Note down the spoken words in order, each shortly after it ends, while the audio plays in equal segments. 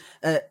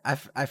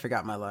I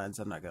forgot my lines.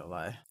 I'm not gonna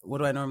lie. What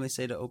do I normally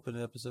say to open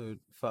an episode?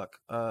 Fuck.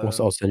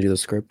 I'll send you the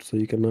script so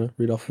you can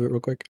read off of it real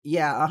quick.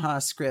 Yeah,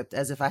 script,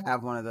 as if I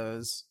have one of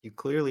those. You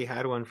clearly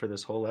had one for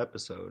this whole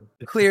episode.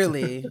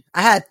 Clearly.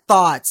 I had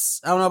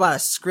thoughts. I don't know about a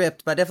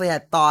script, but I definitely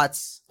had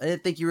thoughts. I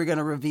didn't think you were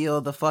gonna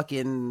reveal the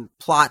fucking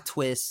plot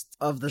twist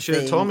of the thing.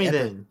 You should have told me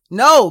then.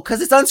 No,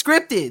 because it's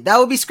unscripted. That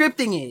would be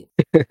scripting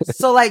it.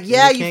 So, like,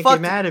 yeah, you can't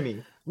get mad at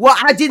me. Well,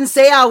 I didn't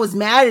say I was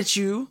mad at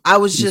you. I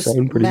was just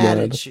mad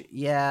at you.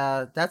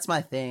 Yeah, that's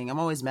my thing. I'm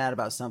always mad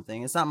about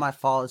something. It's not my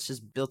fault. It's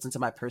just built into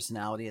my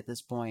personality at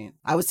this point.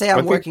 I would say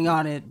I'm working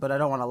on it, but I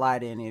don't want to lie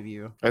to any of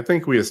you. I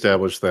think we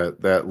established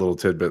that little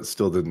tidbit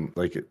still didn't,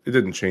 like, it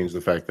didn't change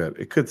the fact that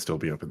it could still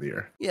be up in the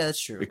air. Yeah, that's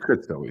true. It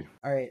could still be.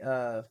 All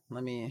right,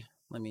 let me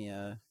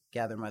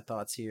gather my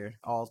thoughts here.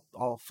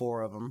 All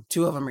 4 of them.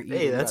 2 of them are even.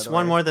 Hey, that's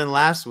one more than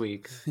last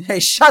week.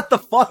 Hey, shut the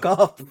fuck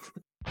up.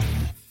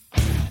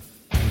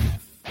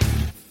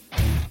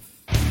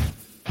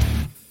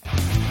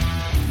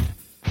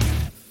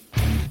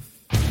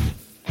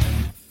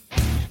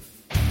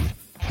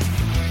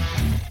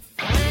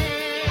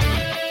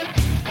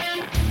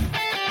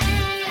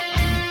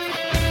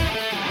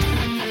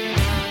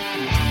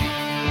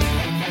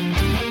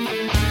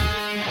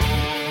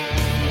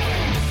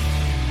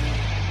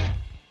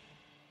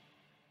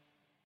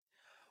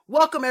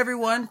 Welcome,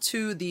 everyone,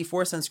 to the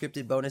Force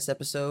Unscripted bonus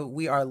episode.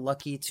 We are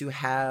lucky to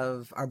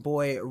have our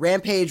boy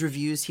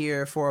RampageReviews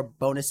here for a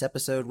bonus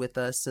episode with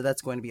us, so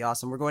that's going to be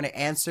awesome. We're going to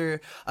answer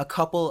a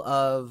couple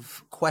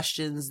of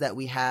questions that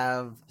we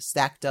have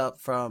stacked up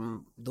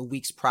from the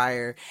weeks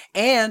prior,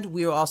 and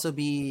we will also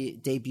be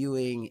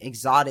debuting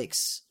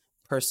Exotic's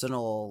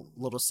personal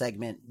little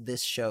segment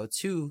this show,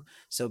 too,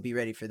 so be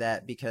ready for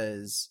that,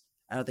 because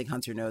I don't think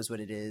Hunter knows what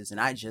it is, and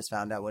I just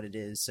found out what it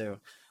is, so...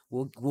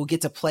 We'll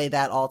get to play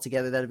that all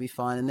together. That'll be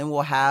fun. And then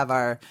we'll have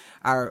our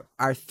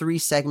 3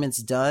 segments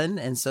done.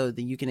 And so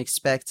that you can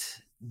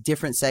expect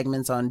different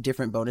segments on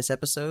different bonus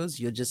episodes.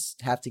 You'll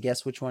just have to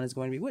guess which one is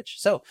going to be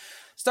which. So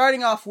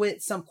starting off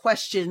with some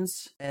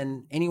questions,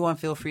 and anyone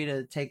feel free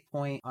to take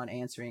point on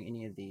answering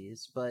any of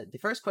these. But the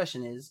first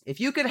question is,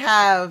 if you could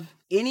have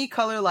any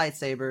color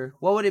lightsaber,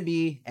 what would it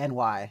be and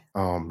why?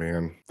 Oh,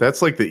 man.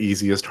 That's like the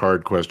easiest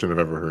hard question I've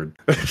ever heard.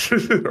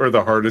 Or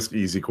the hardest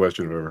easy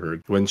question I've ever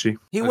heard. Wouldn't she?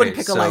 He wouldn't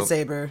pick a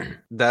lightsaber.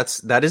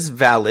 That is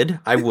valid.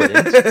 I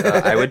wouldn't.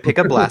 I would pick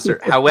a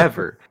blaster.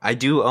 However, I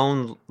do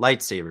own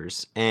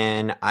lightsabers,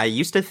 and I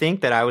used to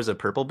think that I was a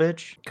purple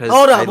bitch.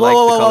 Hold up.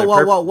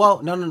 Whoa.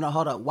 No.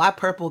 Hold up. Why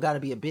purple gotta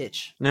be a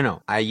bitch?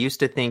 No. I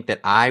used to think that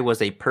I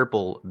was a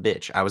purple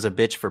bitch. I was a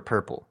bitch for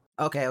purple.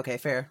 Okay,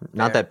 fair.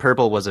 Not that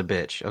purple was a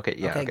bitch. Okay,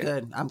 yeah. Okay,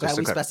 good. I'm glad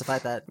we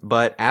specified that.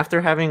 But after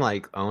having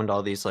like owned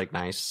all these like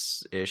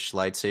nice-ish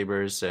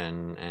lightsabers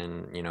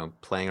and you know,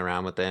 playing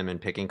around with them and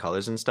picking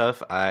colors and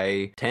stuff,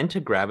 I tend to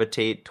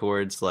gravitate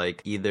towards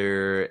like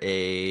either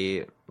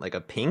a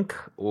pink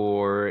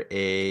or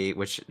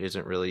which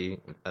isn't really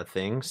a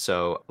thing,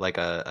 so like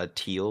a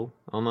teal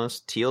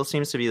almost. Teal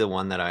seems to be the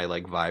one that I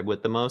like vibe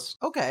with the most.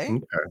 Okay.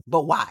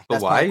 But why?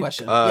 That's why? My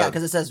question. Yeah,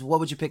 because it says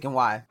what would you pick and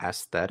why?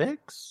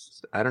 Aesthetics?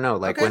 I don't know.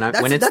 Like okay.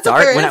 when it's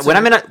dark,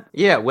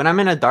 when I'm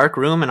in a dark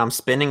room and I'm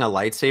spinning a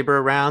lightsaber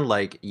around,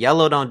 like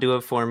yellow don't do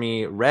it for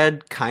me.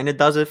 Red kind of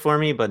does it for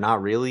me, but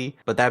not really.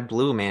 But that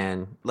blue,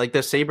 man, like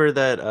the saber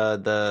that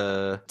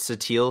it's a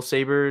teal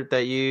saber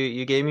that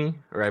you gave me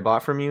or I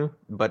bought from you,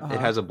 but it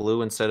has a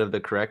blue instead of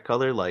the correct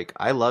color. Like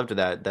I loved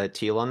that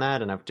teal on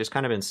that, and I've just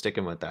kind of been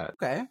sticking with that.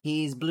 Okay,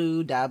 he's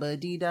blue, dabba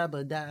dee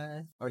dabba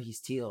die, or he's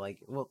teal. Like,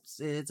 well,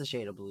 it's a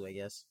shade of blue, I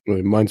guess.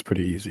 Well, mine's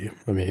pretty easy.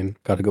 I mean,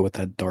 gotta go with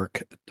that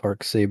dark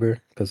saber,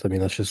 because I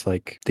mean that's just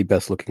like the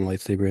best looking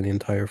lightsaber in the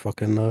entire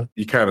fucking.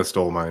 You kind of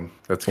stole mine.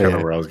 That's kind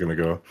of where I was gonna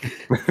go.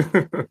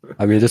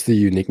 I mean, just the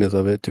uniqueness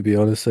of it. To be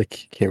honest,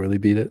 like can't really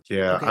beat it.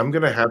 Yeah, okay. I'm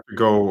gonna have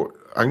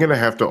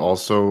to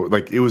also,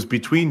 like, it was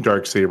between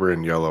dark saber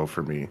and yellow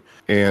for me,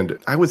 and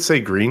I would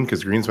say green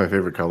because green's my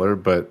favorite color,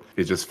 but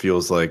it just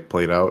feels like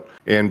played out,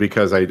 and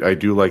because I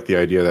do like the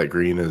idea that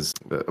green is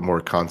a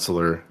more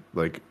consular,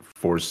 like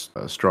Force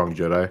strong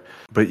Jedi.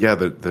 But yeah,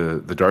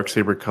 the dark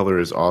saber color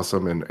is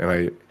awesome, and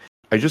I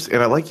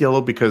like yellow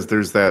because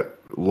there's that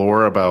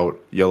lore about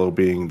yellow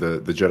being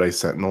the Jedi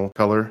Sentinel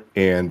color,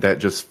 and that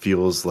just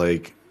feels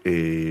like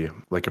a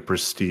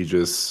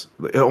prestigious,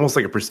 almost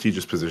like a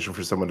prestigious position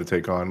for someone to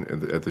take on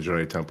at the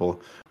Jedi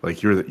Temple.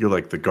 Like you're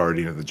like the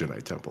guardian of the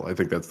Jedi Temple. I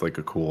think that's like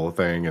a cool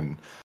thing, and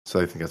so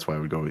I think that's why I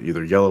would go with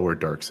either yellow or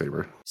dark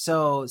saber.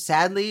 So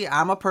sadly,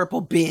 I'm a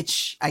purple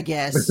bitch, I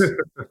guess.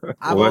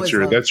 Well, that's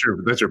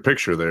your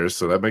picture there,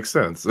 so that makes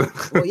sense.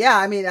 Well, yeah,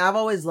 I mean, I've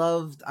always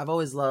loved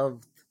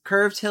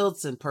curved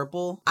hilts and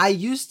purple. I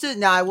used to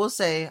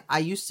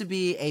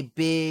be a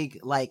big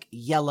like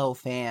yellow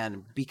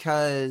fan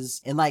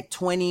because in like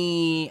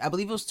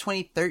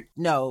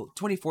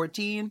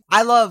 2014.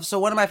 So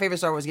one of my favorite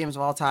Star Wars games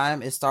of all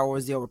time is Star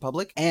Wars The Old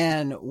Republic,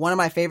 and one of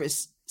my favorite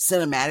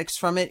cinematics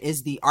from it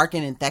is the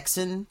Arkin and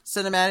Thexan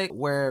cinematic,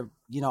 where,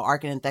 you know,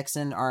 Arkin and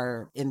Thexan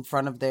are in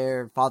front of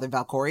their father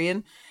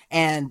Valkorion,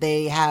 and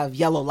they have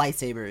yellow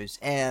lightsabers.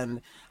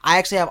 And I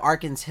actually have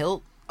Arkin's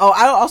hilt. Oh,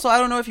 I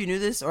don't know if you knew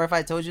this or if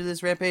I told you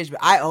this, Rampage, but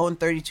I own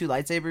 32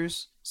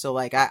 lightsabers. So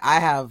like I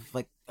have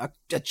like a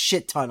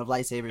shit ton of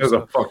lightsabers. There's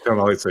so, a fuck ton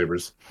of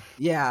lightsabers.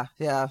 Yeah.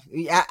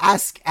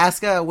 Ask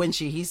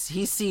Winchie.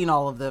 He's seen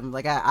all of them.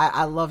 Like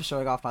I love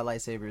showing off my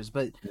lightsabers.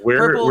 But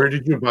Where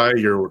did you buy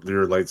your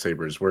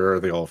lightsabers? Where are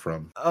they all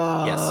from?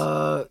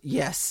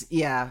 Yes,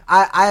 yeah.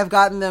 I have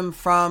gotten them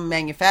from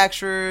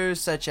manufacturers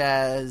such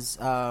as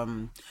my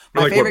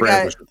Like favorite what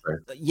brand, guy. I should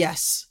say.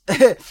 Yes,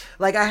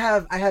 like I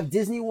have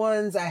Disney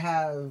ones. I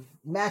have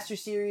Master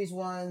Series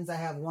ones. I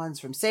have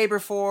ones from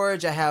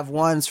Saberforge. I have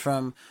ones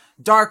from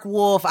Dark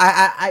Wolf.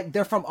 I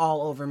they're from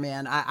all over,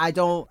 man. I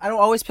don't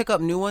always pick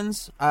up new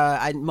ones.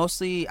 I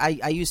mostly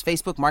use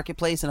Facebook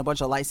Marketplace and a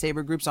bunch of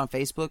lightsaber groups on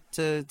Facebook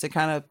to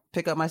kind of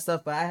pick up my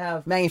stuff. But I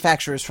have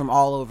manufacturers from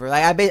all over.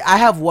 Like I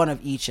have one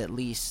of each at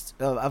least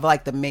of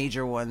like the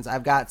major ones.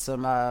 I've got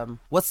some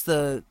what's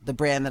the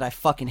brand that I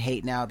fucking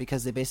hate now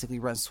because they basically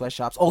run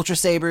sweatshops. Ultra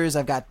Sabers.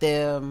 I've got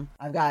them.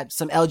 I've got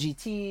some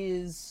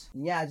LGTs.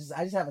 Yeah,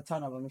 I just have a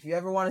ton of them. If you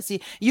ever want to see,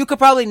 you could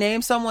probably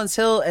name someone's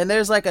hill, and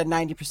there's like a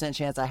 90%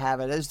 chance I have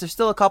it. There's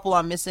still a couple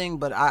I'm missing,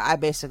 but I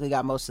basically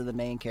got most of the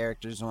main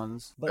characters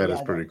ones. But That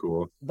is pretty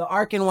cool. The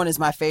Arkin one is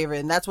my favorite,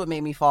 and that's what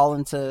made me fall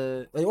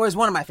into, or is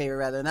one of my favorite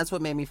rather, and that's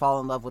what made me fall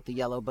in love with the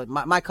yellow. But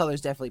my color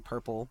is definitely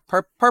purple.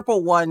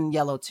 Purple 1,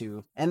 yellow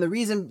 2. And the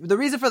reason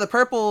for the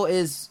purple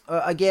is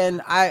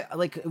again,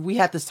 we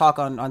had this talk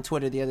on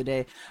Twitter the other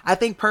day. I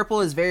think purple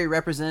is very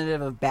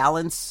representative of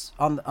balance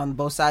on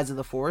both sides of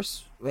the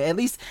Force. At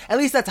least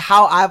that's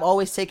how I've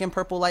always taken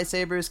purple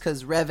lightsabers,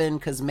 because Revan,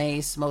 because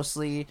Mace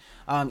mostly,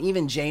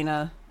 even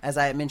Jaina, as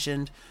I had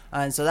mentioned,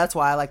 and so that's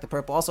why I like the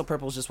purple. Also,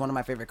 purple is just one of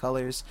my favorite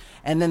colors.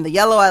 And then the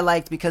yellow I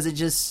liked because it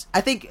just,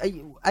 I think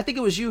it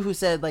was you who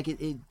said like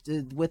it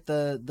with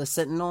the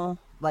Sentinel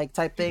like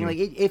type thing. Mm-hmm.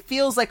 Like it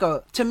feels like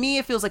to me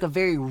it feels like a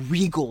very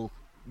regal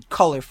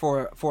color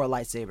for a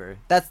lightsaber.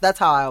 That's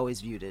how I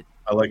always viewed it.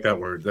 I like that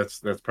word. That's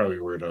probably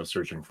the word I was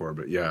searching for,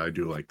 but yeah, I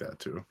do like that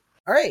too.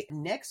 All right,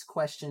 next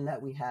question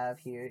that we have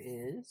here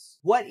is,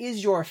 what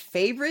is your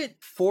favorite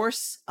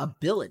Force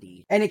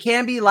ability? And it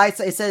can be light.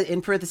 It says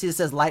in parentheses, it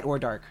says light or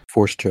dark.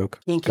 Force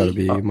choke. Kinky. Gotta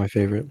be my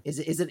favorite. Is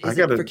it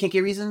for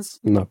kinky reasons?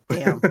 No.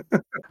 Damn.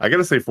 I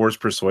gotta say Force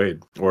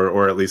Persuade,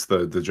 or at least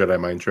the Jedi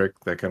Mind Trick,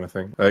 that kind of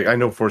thing. I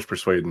know Force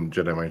Persuade and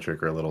Jedi Mind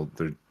Trick are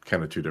they're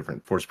kind of two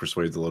different. Force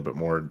Persuade's a little bit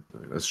more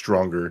a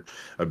stronger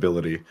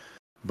ability,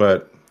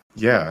 but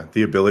yeah,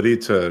 the ability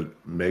to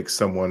make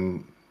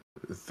someone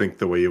think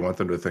the way you want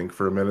them to think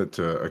for a minute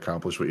to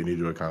accomplish what you need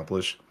to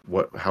accomplish. I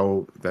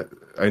know,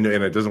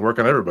 and it doesn't work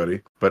on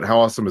everybody, but how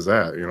awesome is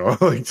that? You know,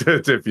 like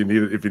if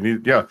you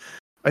need, yeah,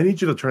 I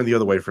need you to turn the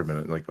other way for a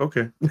minute. Like,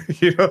 okay,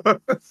 you know,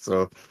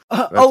 so.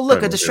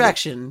 Look, a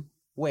distraction.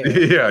 Where?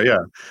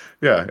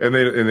 Yeah, and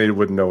they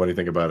wouldn't know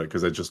anything about it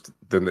because it just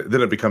then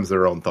it becomes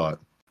their own thought,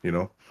 you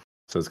know.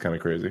 So it's kind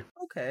of crazy.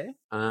 Okay.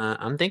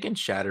 I'm thinking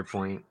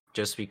Shatterpoint.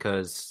 Just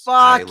because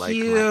Fuck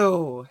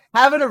you.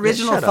 Have an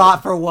original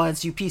thought for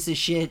once, you piece of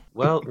shit.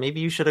 Well, maybe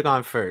you should have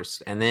gone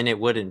first, and then it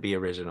wouldn't be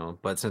original.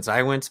 But since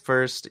I went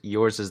first,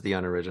 yours is the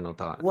unoriginal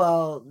thought.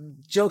 Well,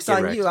 joke's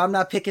on you. I'm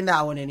not picking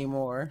that one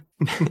anymore.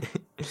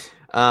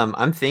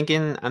 I'm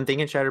thinking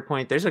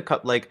Shatterpoint. There's a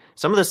couple, like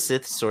some of the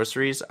Sith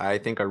sorceries I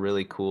think are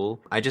really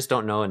cool. I just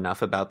don't know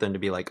enough about them to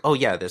be like, oh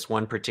yeah, this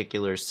one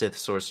particular Sith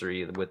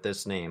sorcery with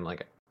this name.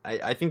 Like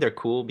I think they're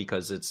cool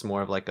because it's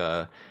more of like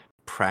a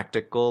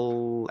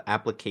practical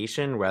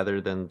application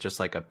rather than just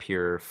like a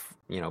pure,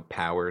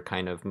 power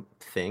kind of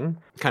thing.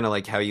 Kind of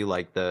like how you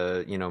like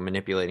the,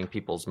 manipulating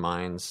people's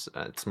minds.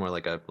 It's more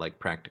like a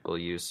practical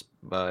use.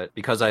 But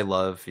because I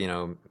love,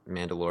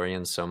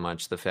 Mandalorian so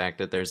much, the fact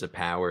that there's a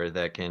power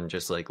that can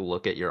just like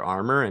look at your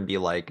armor and be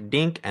like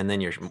dink, and then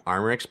your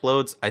armor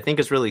explodes, I think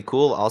is really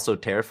cool. Also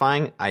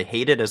terrifying. I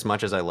hate it as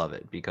much as I love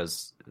it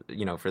because,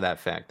 for that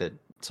fact that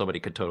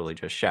somebody could totally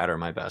just shatter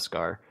my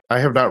Beskar. I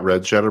have not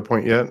read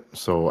Shatterpoint yet,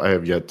 so I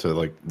have yet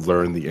to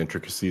learn the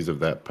intricacies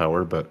of that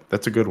power, but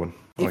that's a good one.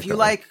 If you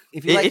like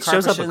it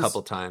shows up a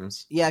couple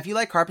times. Yeah, if you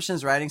like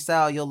Karpyshyn's writing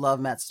style, you'll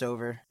love Matt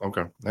Stover.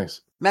 Okay,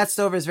 nice. Matt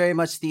Stover is very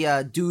much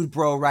the dude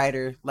bro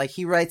writer. Like,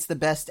 he writes the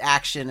best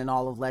action in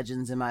all of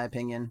Legends, in my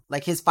opinion.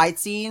 Like, his fight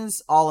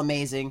scenes, all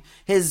amazing.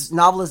 His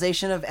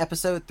novelization of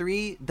Episode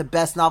 3, the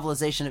best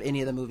novelization of any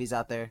of the movies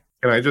out there.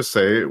 Can I just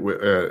say,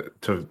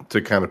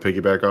 to kind of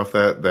piggyback off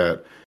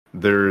that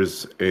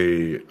there's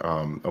a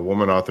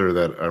woman author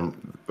that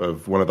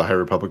of one of the High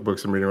Republic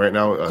books I'm reading right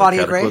now,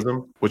 Claudia Cataclysm.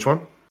 Gray? Which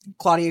one?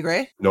 Claudia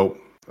Gray? Nope.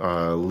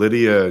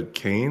 Lydia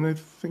Kane, I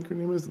think her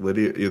name is.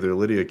 Either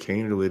Lydia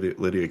Kane or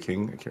Lydia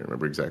King. I can't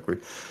remember exactly.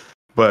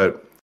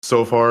 But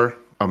so far,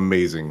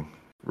 amazing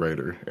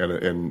writer,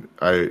 and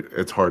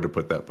it's hard to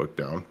put that book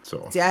down.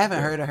 So see, I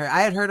haven't heard of her.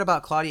 I had heard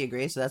about Claudia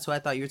Gray, so that's what I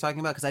thought you were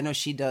talking about, because I know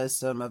she does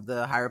some of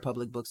the High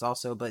Republic books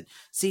also. But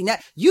see, now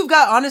you've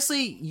got,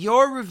 honestly,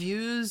 your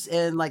reviews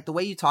and like the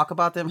way you talk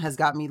about them has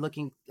got me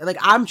looking like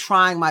I'm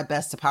trying my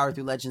best to power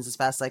through Legends as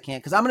fast as I can,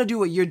 because I'm gonna do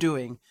what you're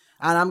doing.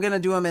 and I'm gonna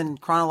do them in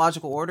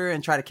chronological order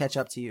and try to catch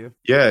up to you.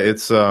 Yeah,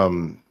 it's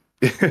not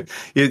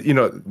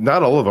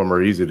all of them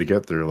are easy to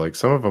get through. Like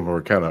some of them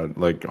are kind of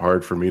like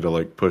hard for me to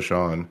like push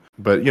on.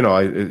 But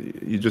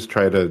you just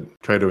try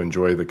to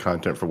enjoy the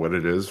content for what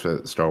it is,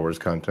 Star Wars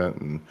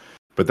content.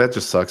 But that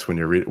just sucks when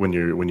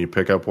you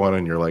pick up one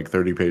and you're like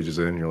 30 pages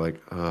in, you're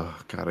like, oh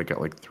God, I got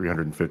like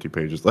 350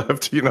 pages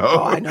left.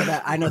 Oh, I know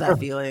that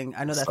feeling.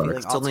 I know that feeling.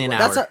 It's only an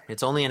hour.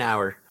 It's only an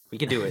hour. We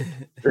can do it.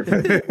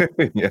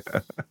 Yeah.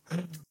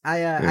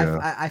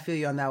 I feel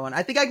you on that one.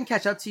 I think I can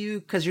catch up to you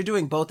because you're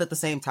doing both at the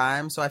same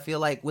time. So I feel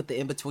like with the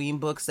in between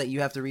books that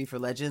you have to read for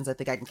Legends, I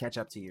think I can catch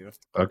up to you.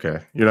 Okay,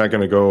 you're not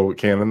gonna go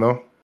canon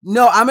though.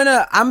 No,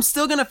 I'm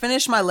still gonna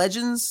finish my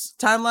Legends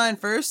timeline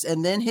first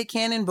and then hit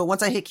canon. But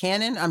once I hit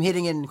canon, I'm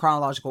hitting it in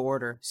chronological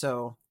order.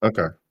 So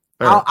Okay.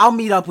 I'll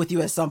meet up with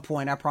you at some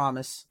point. I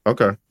promise.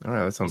 Okay. All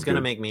right. That sounds He's gonna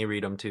good. make me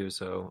read them too.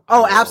 So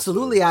oh,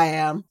 absolutely, I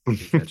am.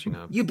 Catching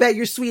up. You bet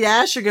your sweet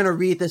ass you're gonna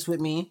read this with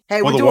me.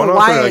 Hey, Well, we're the doing one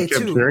author YA I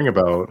kept too. hearing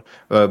about,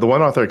 the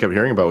one author I kept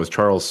hearing about was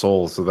Charles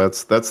Soule. So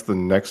that's the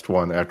next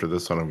one after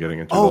this one I'm getting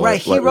into. Oh, right.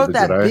 He wrote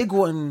that Jedi. big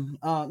one.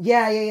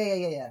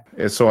 Yeah.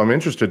 And so I'm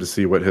interested to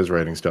see what his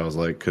writing style is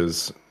like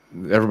because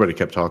everybody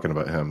kept talking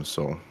about him.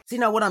 So See,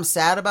 now what I'm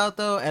sad about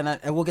though, and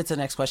we'll get to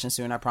the next question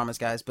soon, I promise,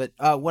 guys. But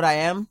what I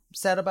am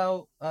sad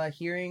about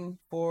hearing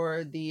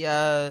for the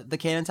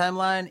canon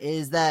timeline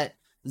is that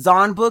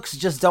Zahn books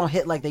just don't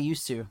hit like they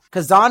used to.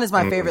 Because Zahn is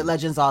my favorite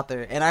Legends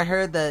author, and I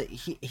heard that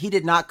he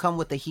did not come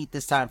with the heat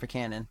this time for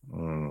canon.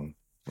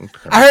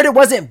 Okay. I heard it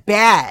wasn't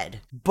bad,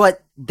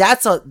 but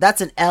that's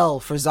an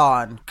L for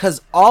Zahn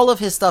because all of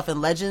his stuff in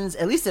Legends,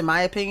 at least in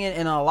my opinion,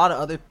 and a lot of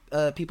other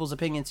people's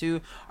opinion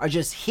too, are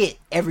just hit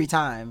every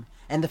time.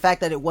 And the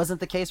fact that it wasn't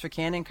the case for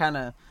canon,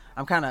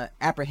 I'm kind of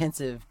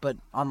apprehensive, but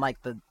on like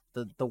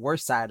the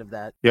worst side of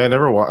that. Yeah,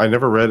 I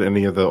never read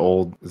any of the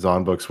old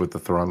Zahn books with the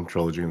Thrawn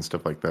trilogy and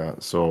stuff like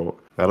that. So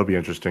that'll be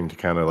interesting to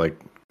kind of like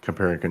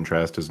compare and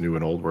contrast his new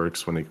and old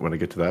works when I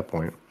get to that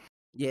point.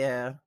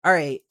 Yeah. All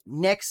right.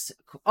 Next.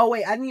 Oh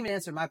wait, I didn't even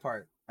answer my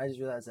part. I just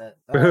realized that.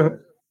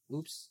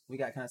 Oops, we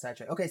got kind of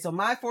sidetracked. Okay, so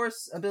my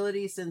Force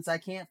ability, since I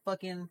can't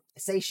fucking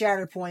say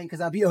Shatterpoint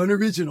because I'll be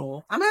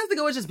unoriginal, I'm gonna have to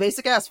go with just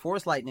basic ass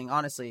Force Lightning,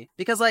 honestly,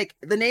 because like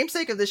the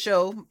namesake of the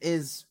show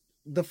is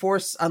The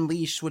Force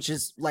Unleashed, which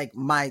is like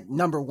my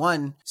number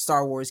one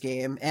Star Wars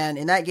game, and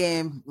in that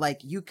game,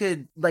 like you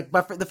could like,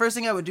 but the first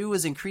thing I would do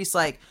was increase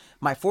like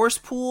my Force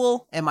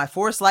pool and my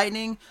Force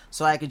Lightning,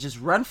 so I could just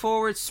run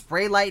forward,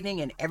 spray lightning,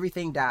 and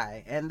everything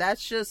die. And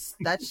that's just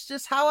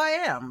how I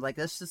am. Like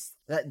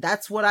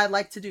that's what I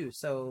like to do.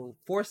 So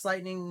Force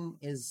Lightning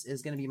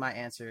is going to be my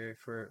answer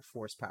for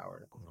Force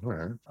power. All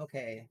right.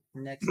 Okay,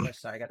 next question.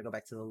 Sorry, I got to go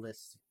back to the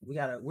list.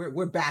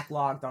 We're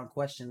backlogged on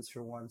questions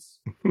for once.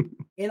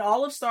 In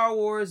all of Star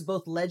Wars,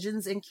 both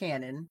Legends and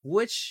canon,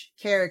 which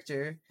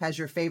character has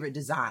your favorite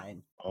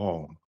design?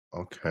 Oh,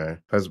 okay.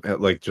 Has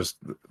like just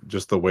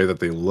the way that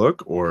they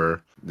look,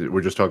 or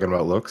we're just talking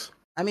about looks?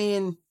 I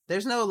mean,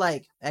 there's no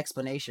like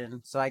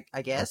explanation, so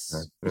I guess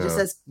Okay. it just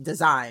says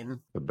design.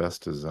 The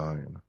best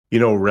design. You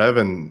know,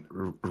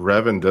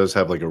 Revan does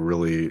have like a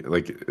really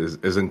like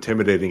as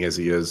intimidating as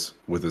he is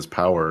with his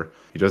power.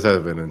 He does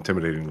have an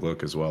intimidating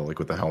look as well, like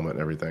with the helmet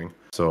and everything.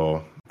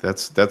 So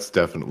that's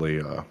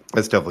definitely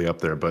up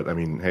there. But I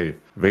mean, hey,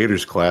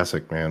 Vader's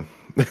classic, man.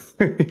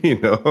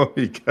 It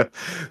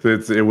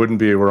wouldn't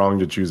be wrong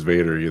to choose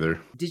Vader either.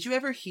 Did you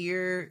ever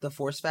hear the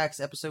Force Facts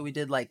episode we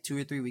did like 2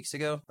 or 3 weeks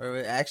ago?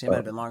 Or actually, it might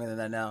have been longer than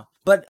that now.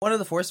 But one of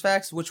the Force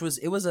Facts, which was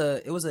it was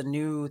a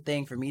new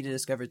thing for me to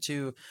discover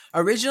too.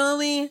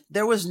 Originally,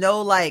 there was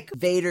no like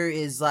Vader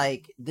is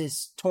like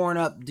this torn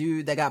up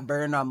dude that got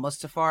burned on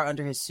Mustafar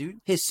under his suit.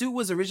 His suit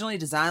was originally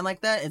designed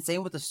like that, and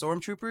same with the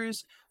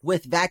Stormtroopers,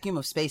 with vacuum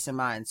of space in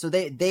mind. So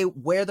they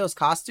wear those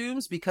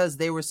costumes because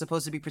they were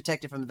supposed to be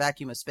protected from the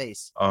vacuum of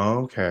space.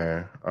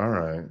 Okay, all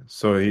right.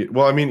 So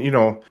when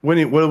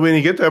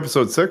you get to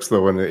episode 6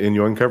 though, and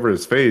you uncover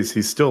his face,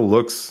 he still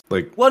looks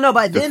like. Well, no,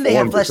 by then they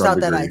had deformed to fleshed some out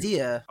that degree.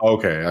 idea.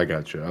 Okay, I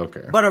got you.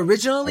 Okay. But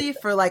originally,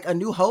 for like A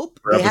New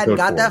Hope, For they hadn't episode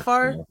got that 4,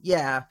 far.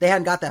 Yeah, they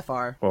hadn't got that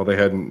far. Well, they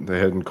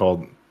hadn't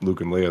called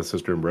Luke and Leia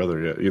sister and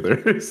brother yet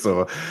either.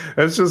 So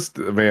that's just,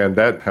 man,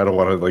 that I don't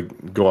want to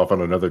like go off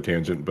on another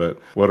tangent, but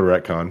what a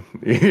retcon.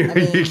 I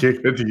mean, you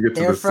get to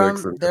the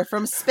 6. They're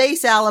from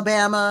Space,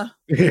 Alabama.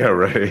 Yeah,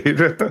 right.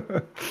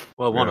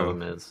 Well, one of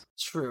them is.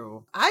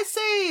 True. I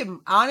say,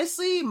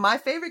 honestly, my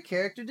favorite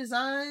character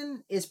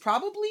design is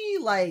probably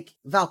like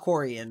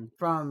Valkorion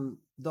from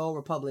the Old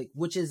Republic,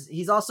 which is,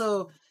 he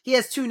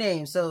has 2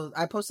 names, so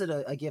I posted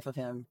a gif of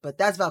him, but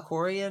that's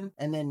Valkorion,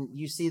 and then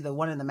you see the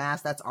one in the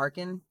mask, that's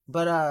Arkin.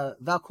 But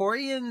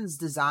Valkorion's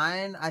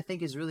design, I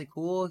think, is really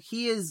cool.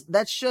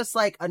 That's just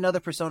like another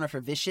persona for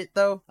Vishit,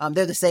 though.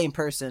 They're the same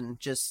person,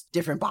 just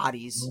different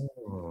bodies.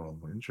 Oh,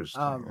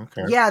 interesting.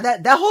 Okay. Yeah,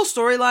 that whole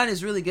storyline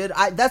is really good.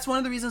 That's one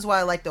of the reasons why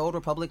I like the Old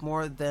Republic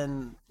more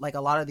than like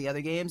a lot of the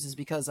other games, is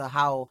because of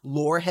how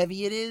lore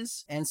heavy it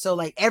is. And so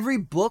like every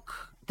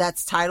book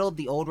that's titled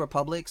The Old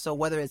Republic. So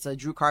whether it's a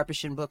Drew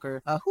Karpyshyn book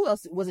or who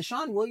else was it?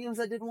 Sean Williams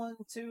that did one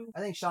too. I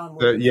think Sean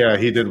Williams. Yeah,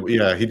 he did.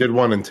 Yeah, he did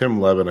one, and Tim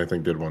Levin I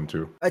think did one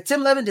too.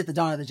 Tim Levin did the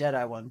Dawn of the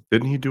Jedi one.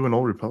 Didn't he do an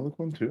Old Republic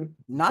one too?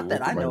 Not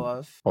that I know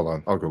of. Hold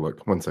on, I'll go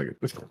look. 1 second.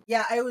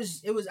 Yeah, it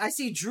was. I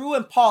see Drew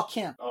and Paul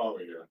Kemp. Oh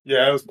yeah,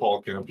 yeah, it was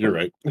Paul Kemp. You're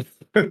right.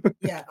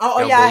 Yeah. Oh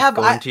Y'all yeah, I both have.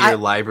 going to your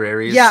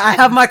libraries. Yeah, I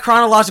have my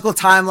chronological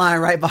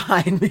timeline right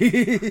behind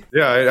me.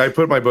 Yeah, I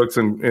put my books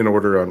in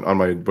order on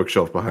my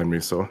bookshelf behind me.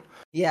 So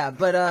yeah,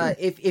 but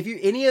if you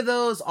any of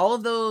those, all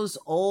of those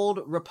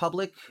Old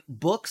Republic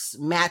books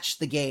match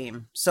the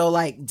game. So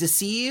like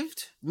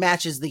Deceived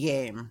matches the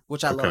game,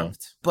 which I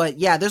loved. But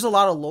yeah, there's a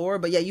lot of lore.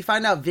 But yeah, you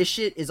find out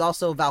Vishit is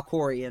also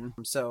Valkorian,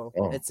 so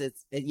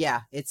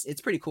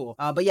it's pretty cool.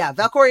 But yeah,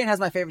 Valkorian has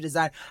my favorite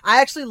design.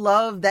 I actually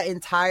love that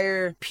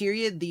entire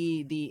period.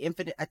 The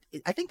Infinite,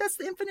 I think that's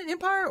the Infinite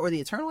Empire or the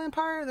Eternal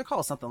Empire. They're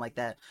called something like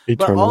that.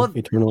 Eternal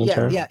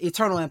Empire. Yeah,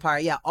 Eternal Empire.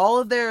 Yeah, all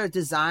of their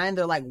design,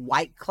 they're like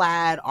white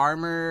clad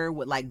armor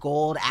with like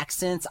gold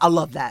accents. I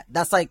love that.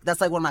 That's like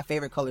one of my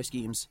favorite color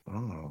schemes.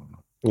 oh.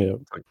 Yeah,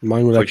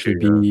 mine would actually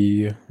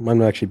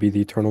be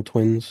the Eternal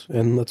Twins,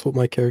 and that's what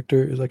my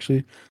character is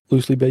actually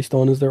loosely based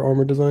on, is their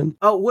armor design.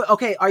 Oh,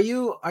 okay. Are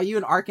you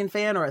an Arkin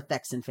fan or a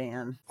Thexan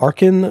fan?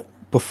 Arkin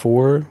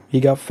before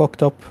he got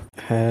fucked up,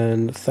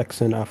 and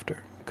Thexan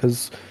after,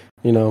 because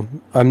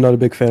I'm not a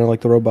big fan of like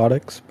the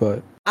robotics,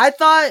 but I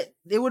thought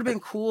it would have been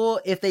cool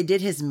if they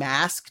did his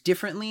mask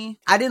differently.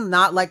 I did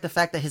not like the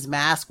fact that his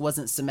mask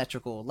wasn't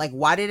symmetrical. Like,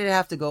 why did it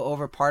have to go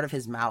over part of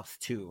his mouth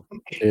too?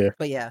 Yeah.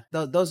 But yeah,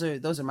 those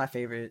are my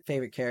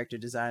favorite character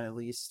design, at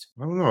least.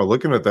 I don't know.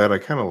 Looking at that, I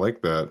kind of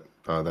like that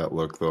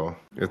look though.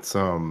 It's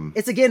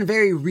again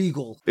very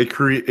regal. It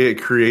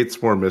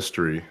creates more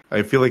mystery.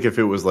 I feel like if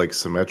it was like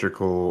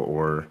symmetrical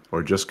or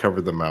just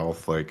covered the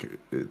mouth, like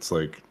it's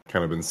like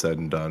kind of been said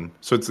and done.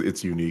 So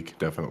it's unique,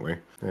 definitely.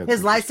 Yeah,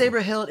 his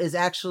lightsaber hilt is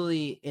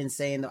actually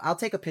insane though. I'll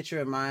take a picture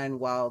of mine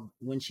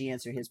when she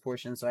answers his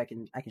portion, so I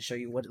can show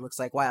you what it looks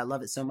like, why I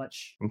love it so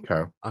much.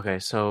 Okay,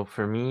 so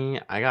for me,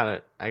 I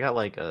got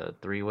like a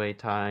 3-way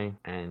tie,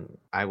 and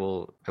I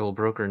will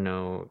broker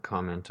no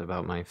comment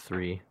about my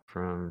 3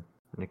 from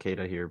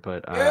Nikita here,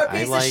 but you're a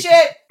piece of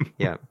shit.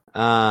 Yeah.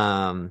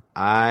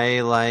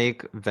 I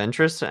like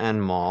Ventress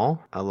and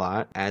Maul a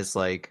lot as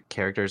like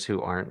characters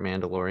who aren't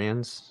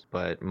Mandalorians,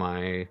 but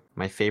my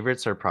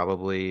favorites are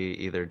probably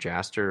either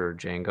Jaster or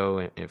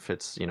Jango. If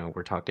it's,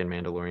 we're talking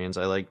Mandalorians,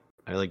 I like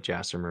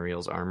Jaster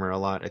Muriel's armor a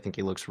lot. I think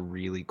he looks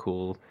really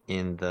cool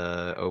in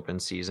the Open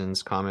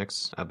Seasons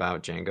comics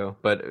about Jango.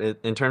 But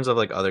in terms of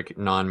like other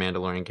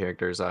non-Mandalorian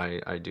characters,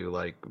 I do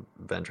like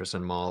Ventress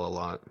and Maul a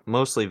lot.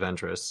 Mostly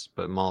Ventress,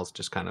 but Maul's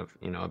just kind of,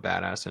 a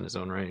badass in his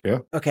own right. Yeah.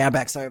 Okay, I'm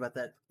back. Sorry about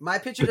that. My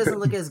picture doesn't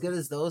look as good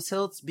as those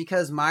hilts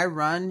because my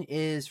run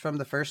is from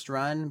the first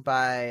run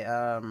by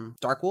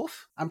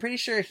Darkwolf. I'm pretty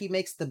sure he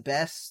makes the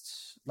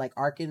best like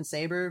Arkin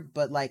saber,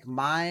 but like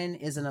mine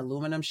is an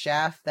aluminum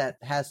shaft that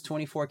has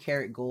 24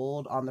 karat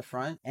gold on the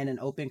front and an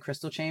open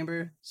crystal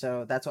chamber.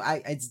 So that's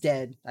why it's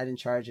dead. I didn't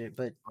charge it,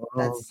 but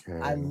that's okay.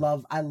 I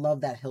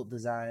love that hilt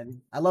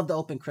design. I love the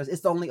open crystal.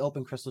 It's the only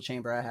open crystal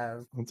chamber I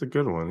have. That's a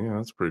good one. Yeah,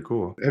 that's pretty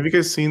cool. Have you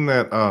guys seen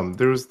that?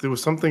 There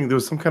was some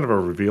kind of a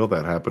reveal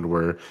that happened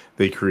where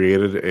they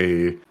created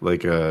a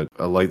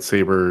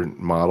lightsaber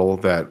model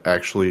that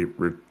actually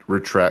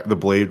the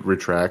blade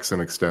retracts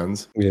and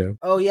extends. Yeah.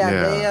 Oh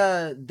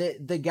yeah.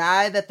 The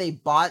guy that they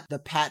bought the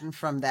patent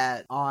from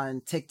that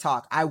on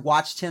TikTok, I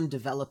watched him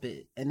develop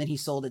it and then he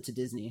sold it to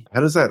Disney.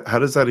 How does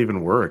that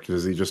even work?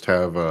 Does he just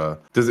have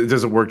does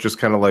it work just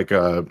kind of like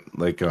I don't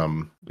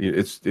know how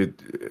to say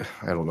it.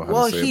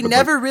 Well, he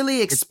never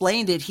really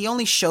explained it. He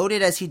only showed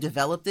it as he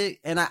developed it,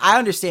 and I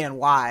understand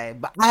why,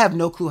 but I have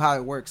no clue how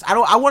it works.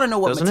 I want to know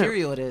what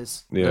material it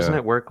is. Yeah. Doesn't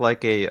it work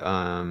like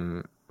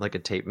a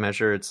tape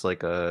measure? It's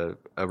like a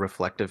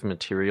reflective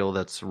material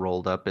that's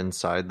rolled up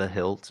inside the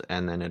hilt,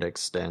 and then it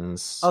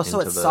extends. Oh, so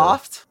it's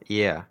soft?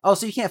 Yeah. Oh,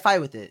 so you can't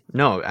fight with it?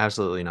 No,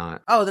 absolutely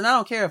not. Oh, then I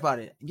don't care about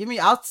it.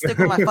 I'll stick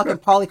with my fucking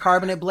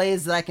polycarbonate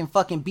blades that I can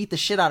fucking beat the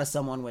shit out of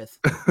someone with.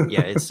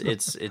 Yeah,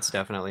 it's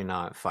definitely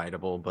not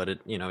fightable, but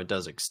it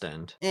does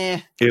extend.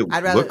 It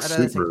looks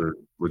super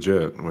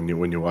legit when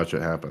you watch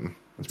it happen.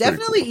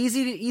 Definitely cool.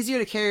 Easier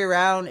to carry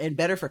around and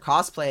better for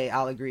cosplay,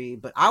 I'll agree,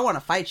 but I want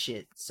to fight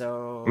shit,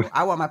 so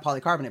I want my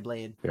polycarbonate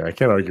blade. Yeah, I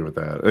can't argue with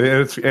that.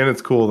 And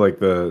it's cool, like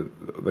the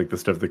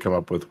stuff they come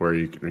up with where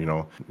you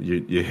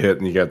hit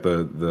and you get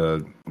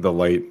the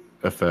light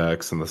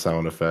effects and the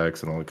sound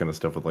effects and all that kind of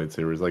stuff with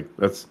lightsabers. Like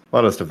that's a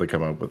lot of stuff they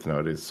come up with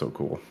nowadays. It's so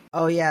cool.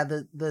 Oh yeah,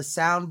 the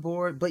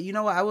soundboard. But you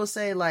know what? I will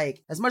say,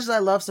 like, as much as I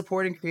love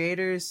supporting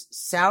creators,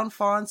 sound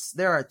fonts,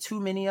 there are too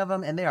many of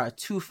them and they are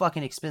too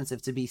fucking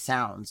expensive to be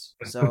sounds.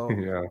 So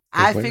yeah.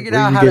 I figured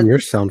out how to get your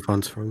sound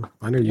fonts from.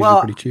 I know you're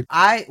pretty cheap.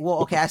 I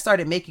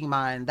started making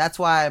mine. That's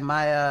why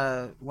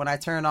my when I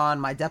turn on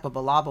my Depa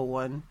Balaba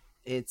one,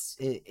 it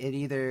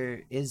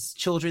either is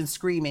children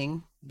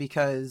screaming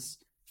because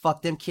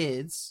fuck them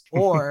kids,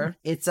 or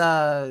it's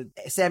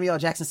Samuel L.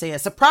 Jackson saying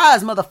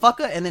surprise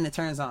motherfucker, and then it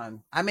turns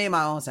on. I made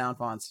my own sound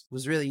fonts. It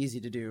was really easy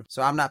to do,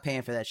 so I'm not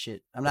paying for that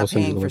shit. I'm not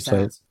paying for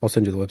sounds. I'll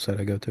send you the website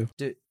I go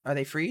to. Are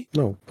they free?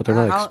 No, but they're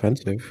not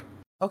expensive.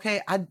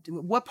 Okay,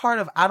 what part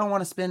of I don't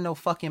want to spend no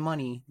fucking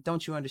money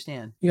don't you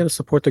understand? You gotta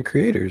support the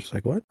creators.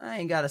 Like what? I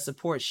ain't gotta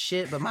support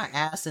shit but my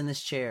ass in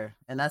this chair,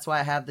 and that's why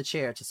I have the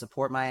chair, to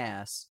support my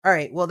ass. All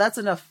right, well that's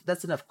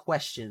enough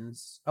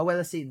questions. Oh wait,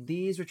 let's see.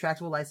 These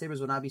retractable lightsabers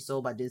will not be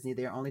sold by Disney.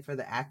 They are only for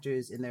the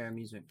actors in their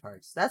amusement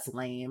parks. That's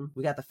lame.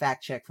 We got the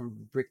fact check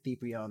from Brick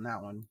Theprio on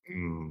that one.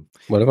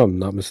 What if I'm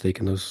not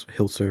mistaken? Those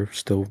hilts are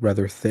still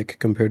rather thick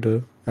compared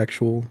to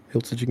actual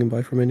hilts that you can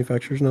buy from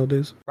manufacturers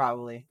nowadays.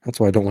 Probably. That's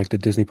why I don't like the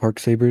Disney park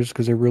sabers,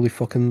 because they're really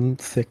fucking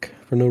thick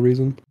for no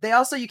reason. They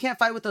also, you can't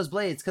fight with those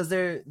blades because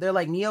they're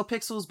like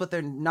neopixels, but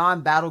they're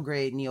non-battle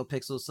grade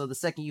neopixels. So the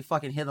second you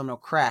fucking hit them, they'll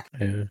crack.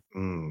 Yeah.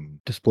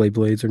 Display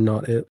blades are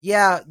not it.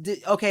 Yeah.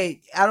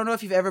 Okay. I don't know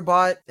if you've ever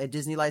bought a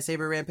Disney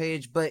lightsaber,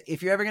 Rampage, but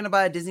if you're ever gonna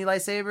buy a Disney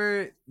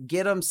lightsaber,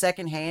 get them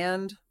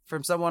secondhand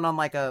from someone on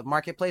like a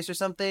marketplace or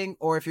something,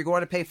 or if you're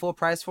going to pay full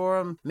price for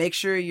them, make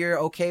sure you're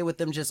okay with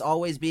them just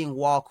always being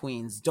wall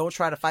queens. Don't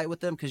try to fight with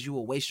them because you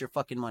will waste your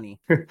fucking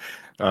money.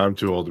 I'm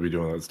too old to be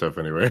doing that stuff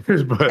anyway.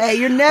 But hey,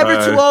 you're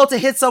never too old to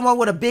hit someone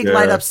with a big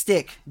light up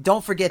stick.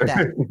 Don't forget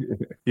that.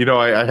 You know,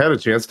 I had a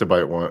chance to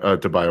buy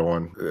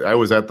one. I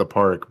was at the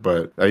park,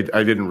 but I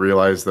didn't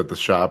realize that the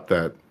shop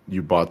that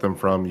you bought them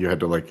from, you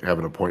had to like have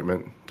an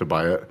appointment to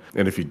buy it.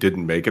 And if you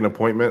didn't make an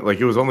appointment, like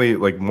it was only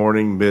like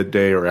morning,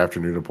 midday, or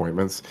afternoon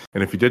appointments.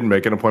 And if you didn't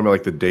make an appointment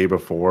like the day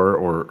before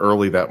or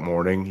early that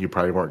morning, you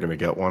probably weren't going to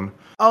get one.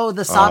 Oh,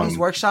 the Savi's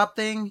workshop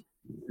thing?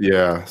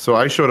 Yeah. So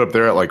I showed up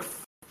there at like,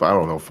 I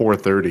don't know,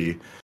 4:30,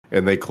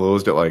 and they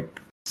closed at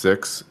like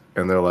 6.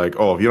 And they're like,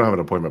 oh, if you don't have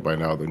an appointment by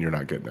now, then you're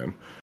not getting in.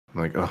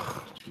 I'm like,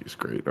 oh, geez,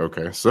 great.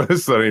 Okay. So I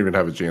didn't even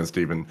have a chance to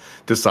even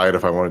decide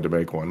if I wanted to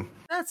make one.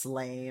 That's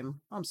lame.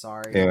 I'm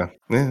sorry. Yeah,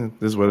 this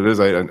is what it is.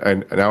 I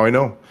now I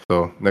know.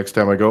 So next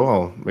time I go,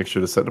 I'll make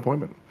sure to set an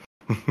appointment.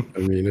 I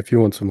mean, if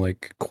you want some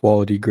like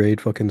quality grade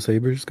fucking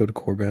sabers, go to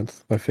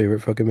Corbanth, my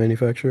favorite fucking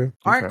manufacturer.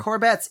 Aren't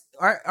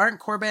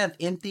Corbanth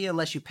empty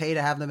unless you pay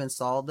to have them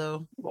installed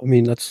though? I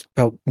mean, that's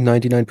about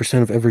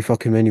 99% of every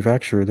fucking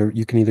manufacturer.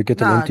 You can either get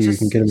them empty or you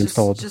can get them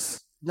installed.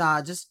 Just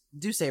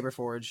do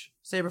Saberforge.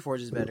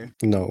 Saberforge is better.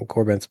 No,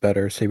 Corbanth's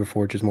better.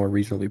 Saberforge is more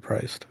reasonably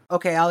priced.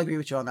 Okay, I'll agree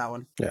with you on that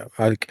one. Yeah,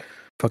 I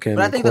fucking.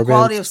 But I think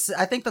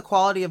the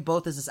quality of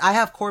both is this. I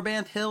have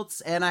Corbanth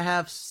hilts and I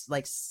have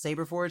like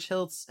Saberforge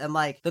hilts, and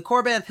like the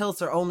Corbanth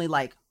hilts are only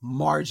like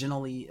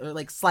marginally or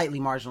like slightly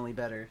marginally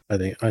better.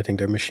 I think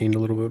they're machined a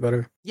little bit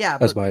better. Yeah,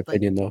 that's my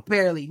opinion though.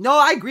 Barely. No,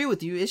 I agree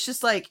with you. It's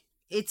just like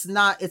it's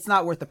not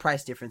worth the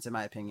price difference in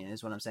my opinion.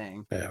 Is what I'm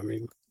saying. Yeah, I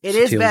mean. It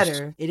is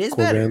better. It is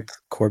better.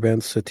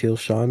 Corbanth's Satil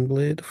Shan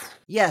blade.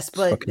 Yes,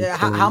 but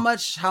how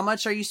much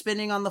are you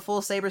spending on the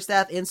full saber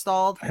staff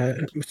installed?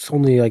 It's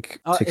only like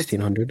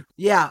 1,600.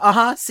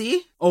 Yeah.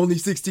 See, only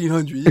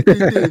 1,600.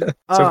 Since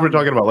we're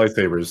talking about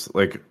lightsabers,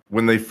 like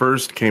when they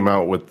first came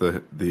out with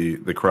the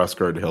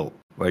crossguard hilt,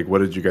 like what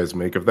did you guys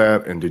make of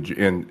that? And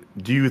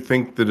do you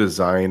think the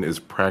design is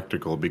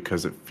practical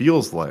because it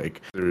feels like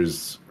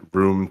there's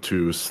room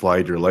to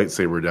slide your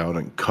lightsaber down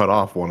and cut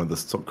off one of the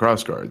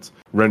crossguards,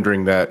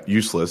 rendering that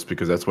useless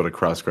because that's what a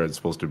crossguard is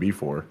supposed to be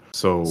for.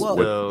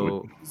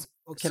 So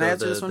can I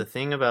answer this one? The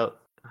thing about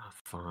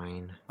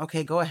fine.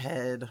 Okay, go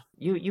ahead.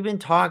 You've been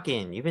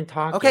talking.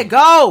 Okay,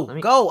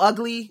 go,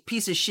 ugly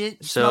piece of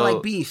shit. Smell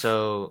like beef.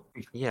 So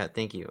yeah,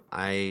 thank you.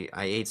 I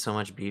ate so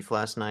much beef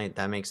last night.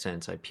 That makes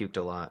sense. I puked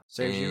a lot.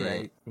 Serves you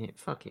right. Yeah,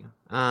 fuck you.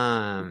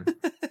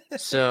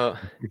 So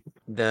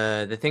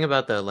the thing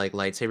about the like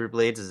lightsaber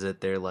blades is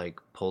that they're like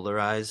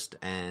polarized,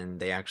 and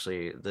they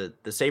actually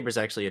the sabers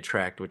actually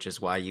attract, which is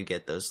why you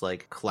get those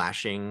like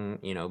clashing,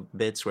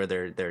 bits where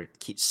they're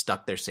keep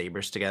stuck their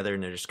sabers together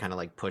and they're just kind of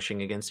like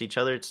pushing against each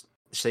other.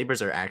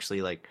 Sabers are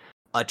actually like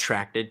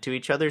attracted to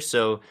each other.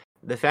 So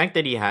the fact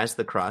that he has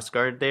the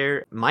crossguard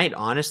there might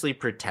honestly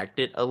protect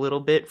it a little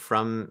bit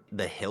from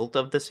the hilt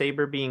of the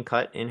saber being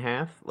cut in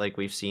half, like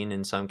we've seen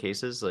in some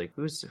cases. Like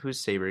whose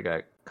saber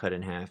got cut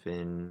in half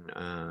in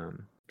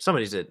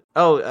somebody's did.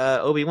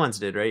 Obi-Wan's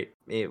did, right?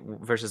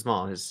 Versus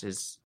Maul,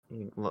 his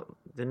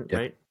didn't, yeah.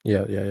 Right?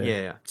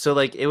 Yeah. So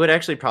like it would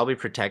actually probably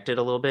protect it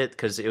a little bit,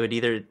 because it would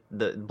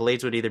the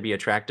blades would either be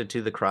attracted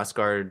to the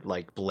crossguard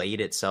like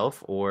blade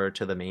itself or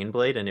to the main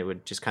blade, and it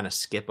would just kind of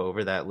skip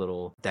over that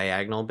little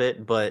diagonal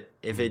bit. But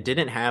if it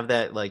didn't have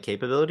that like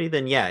capability,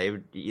 then yeah, it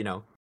would,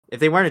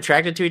 if they weren't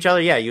attracted to each other,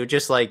 yeah, you would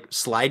just like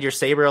slide your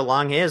saber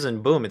along his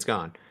and boom, it's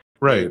gone.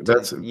 Right.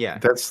 That's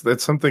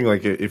something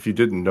like, if you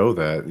didn't know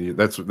that,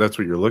 that's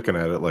what you're looking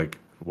at it like.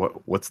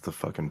 What's the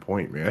fucking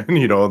point, man?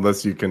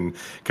 Unless you can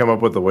come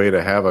up with a way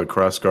to have a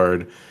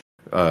crossguard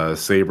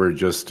saber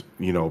just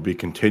be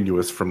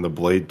continuous from the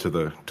blade to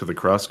the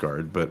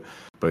crossguard.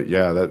 But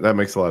yeah, that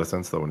makes a lot of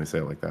sense though when you say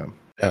it like that.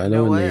 I You know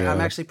know in what? the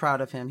I'm actually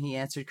proud of him. He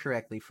answered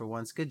correctly for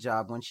once. Good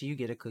job. Once you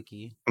get a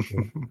cookie.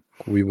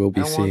 we will I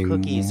be don't want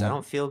cookies. I seeing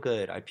don't feel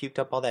good. I puked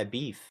up all that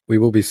beef. a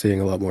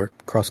lot more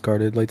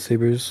cross-guarded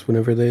lightsabers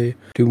whenever they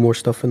do more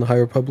stuff in the High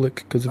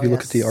Republic. Because if Oh you yeah,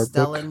 look at the art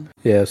book, Stellan.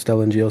 yeah,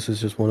 Stellan Geos is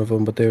just one of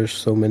them. But there's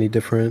so many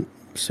different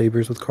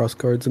sabers with cross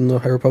guards in the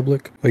High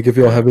Republic. Like if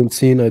y'all Yeah. haven't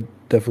seen, I'd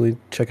definitely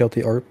check out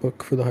the art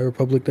book for the High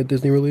Republic that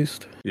Disney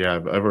released. Yeah,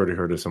 I've already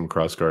heard of some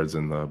cross guards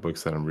in the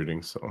books that I'm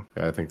reading, so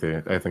yeah, I think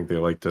they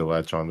like to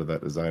latch onto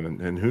that design,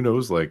 and who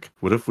knows, like,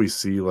 what if we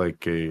see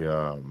like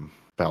a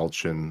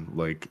falchion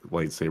like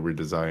lightsaber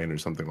design or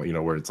something,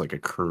 like, where it's like a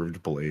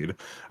curved blade.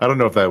 I don't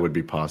know if that would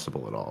be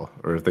possible at all,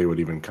 or if they would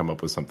even come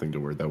up with something to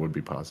where that would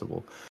be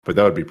possible, but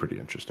that would be pretty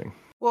interesting.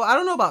 Well, I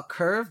don't know about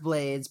curved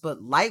blades,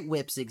 but light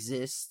whips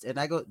exist, and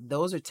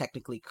those are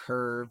technically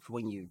curved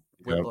when you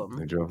whip Yep, them.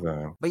 they do have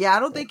that. But yeah, I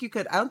don't think you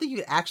could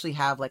actually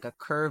have like a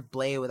curved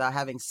blade without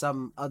having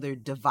some other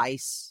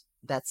device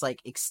that's like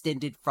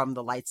extended from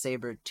the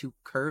lightsaber to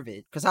curve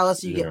it. Because how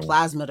else do you get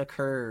plasma to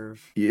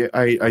curve? Yeah,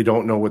 I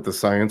don't know what the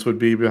science would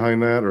be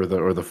behind that, or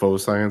the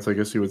faux science, I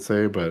guess you would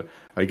say, but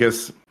I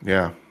guess,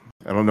 yeah,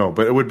 I don't know,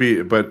 but it would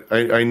be. But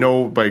I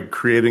know by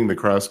creating the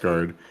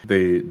crossguard,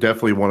 they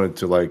definitely wanted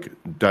to like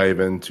dive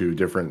into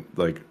different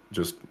like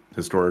just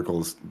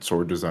historical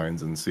sword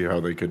designs and see how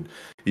they could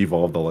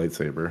evolve the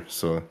lightsaber.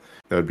 So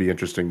that would be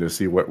interesting to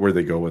see where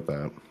they go with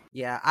that.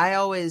 Yeah, I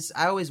always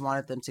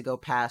wanted them to go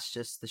past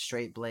just the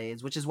straight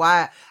blades, which is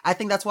why I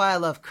think that's why I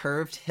love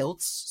curved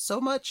hilts so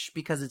much,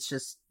 because it's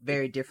just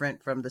very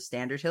different from the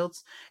standard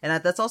hilts.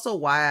 And that's also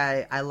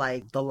why I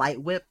like the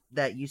light whip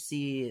that you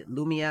see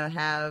Lumia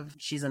have.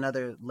 She's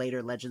another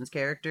later Legends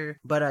character,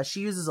 but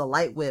she uses a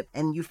light whip,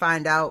 and you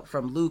find out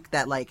from Luke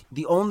that like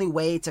the only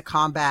way to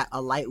combat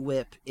a light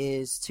whip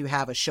is to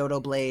have a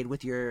Shoto blade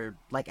with your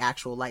like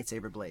actual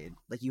lightsaber blade.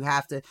 Like you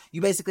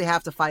basically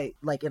have to fight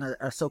like in a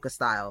Ahsoka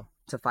style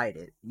to fight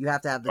it. You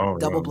have to have the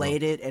double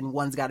bladed, and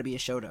one's got to be a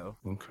Shoto.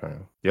 Okay.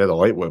 Yeah, the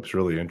light whip's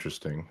really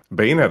interesting.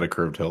 Bane had a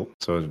curved hilt,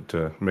 so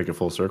to make a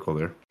full circle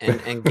there.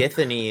 And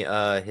Githany,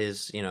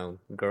 his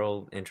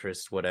girl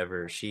interest,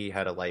 whatever, she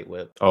had a light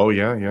whip. Oh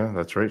yeah,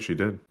 that's right, she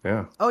did.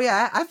 Yeah. Oh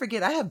yeah, I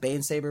forget. I have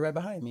Bane saber right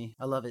behind me.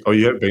 I love it. Oh,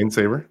 you have Bane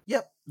saber?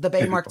 Yep, the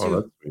Bane Mark II.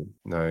 That's sweet.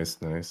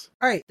 Nice.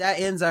 All right, that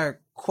ends our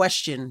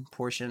question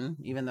portion.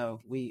 Even though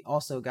we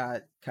also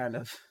got kind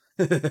of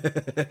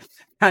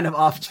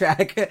off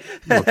track.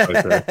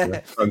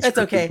 It's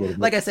okay.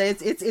 Like I said,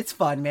 it's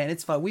fun, man.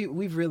 It's fun.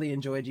 We've really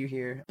enjoyed you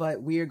here,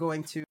 but we are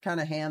going to kind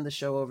of hand the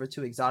show over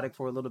to Exotic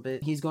for a little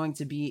bit. He's going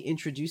to be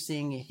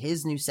introducing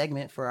his new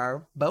segment for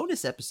our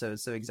bonus episode.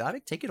 So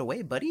Exotic, take it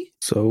away, buddy.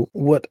 So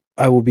what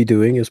I will be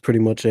doing is pretty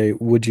much a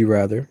would you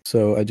rather.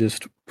 So I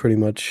just pretty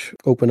much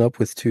open up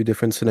with two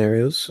different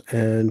scenarios,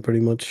 and pretty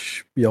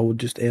much y'all would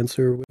just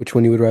answer which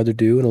one you would rather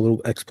do and a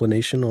little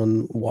explanation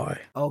on why.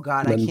 Oh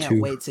God, I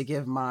can't wait to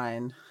give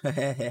mine.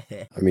 I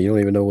mean, you don't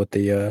even know what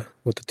the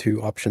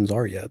two options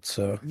are yet,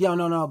 so.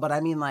 No, but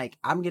I mean, like,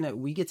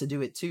 we get to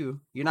do it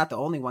too. You're not the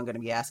only one going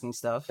to be asking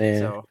stuff.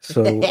 So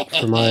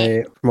for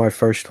my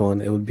first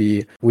one, it would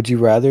be, would you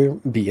rather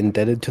be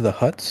indebted to the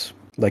Hutts,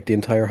 like the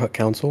entire Hutt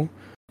Council,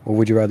 or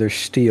would you rather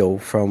steal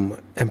from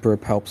Emperor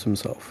Palps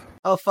himself?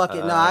 Oh, fuck it.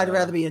 No, I'd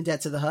rather be in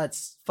debt to the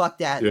Hutts. Fuck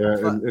that. Yeah,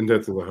 in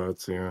debt to the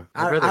Hutts, yeah.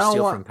 I'd rather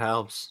steal from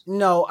Palps.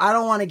 No, I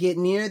don't want to get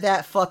near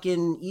that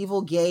fucking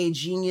evil, gay,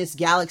 genius,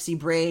 galaxy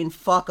brain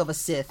fuck of a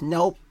Sith.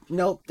 Nope.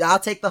 I'll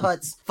take the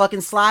Hutts.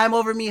 Fucking slime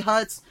over me,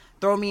 Hutts.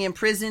 Throw me in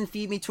prison,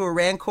 feed me to a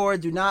Rancor.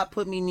 Do not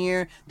put me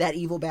near that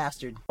evil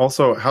bastard.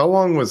 Also, how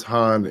long was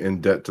Han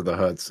in debt to the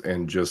Hutts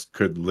and just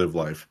could live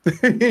life?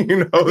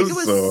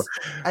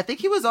 I think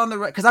he was on the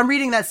run, because I'm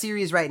reading that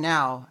series right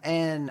now,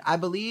 and I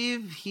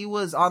believe he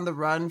was on the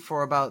run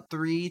for about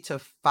 3 to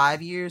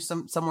 5 years,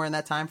 somewhere in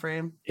that time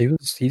frame.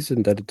 He's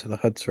indebted to the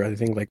Hutts for I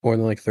think like more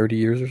than like 30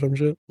 years or some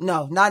shit.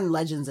 No, not in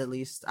Legends at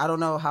least. I don't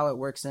know how it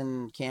works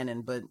in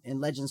canon, but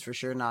in Legends for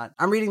sure not.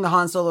 I'm reading the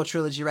Han Solo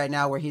trilogy right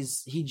now, where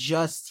he's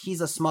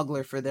a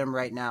smuggler for them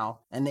right now,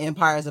 and the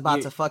Empire is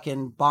about to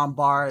fucking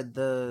bombard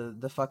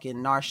the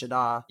fucking Nar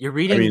Shaddaa. You're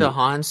reading the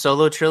Han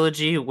Solo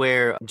trilogy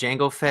where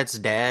Jango Fett's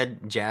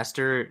dad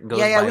Jaster goes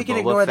by we can Boba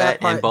ignore Fett,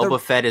 that part. and Boba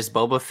Fett is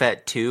Boba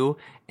Fett 2,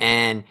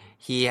 and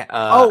he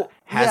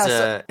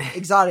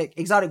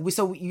Exotic.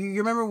 So you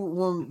remember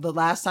when the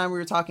last time we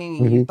were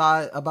talking, you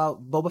thought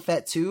about Boba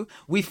Fett 2?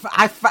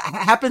 I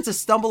happened to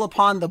stumble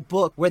upon the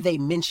book where they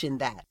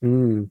mentioned that.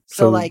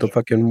 So like the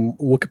fucking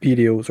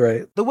Wikipedia was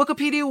right. The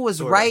Wikipedia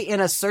was right in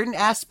a certain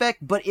aspect,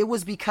 but it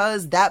was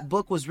because that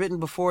book was written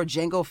before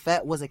Jango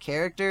Fett was a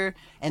character,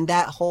 and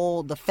that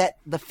whole the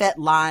Fett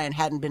line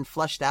hadn't been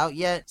flushed out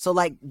yet. So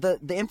like the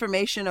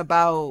information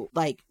about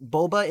like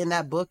Boba in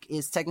that book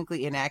is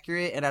technically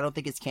inaccurate, and I don't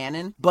think it's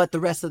canon, but the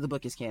rest of the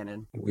book is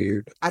canon.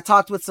 Weird. I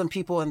talked with some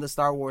people in the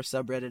Star Wars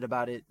subreddit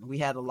about it. We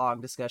had a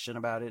long discussion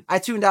about it. I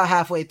tuned out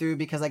halfway through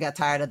because I got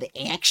tired of the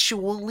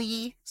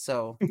actually.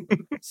 So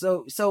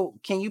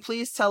can you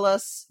please tell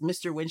us,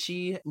 Mr.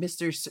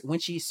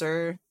 Winchie,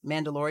 Sir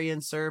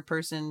Mandalorian, Sir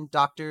Person,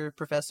 Doctor,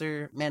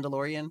 Professor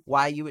Mandalorian,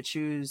 why you would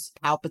choose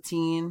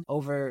Palpatine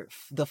over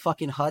the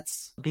fucking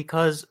Hutts?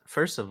 Because,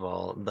 first of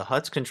all, the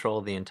Hutts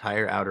control the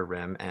entire Outer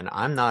Rim, and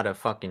I'm not a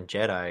fucking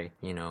Jedi,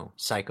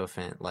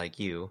 sycophant like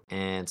you.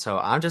 And so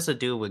I'm just a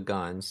dude with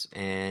guns,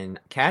 and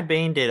Cad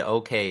Bane did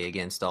okay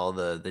against all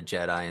the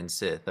Jedi and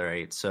Sith,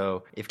 alright?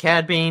 So if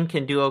Cad Bane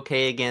can do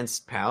okay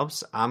against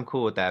Palps, I'm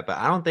cool with that, but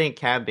I don't think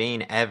Cad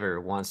Bane ever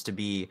wants to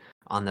be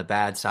on the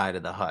bad side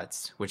of the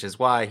Hutts, which is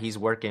why he's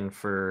working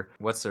for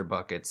what's their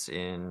buckets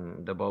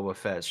in the Boba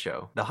Fett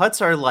show. The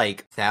Hutts are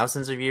like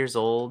thousands of years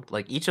old.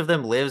 Like each of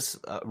them lives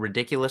a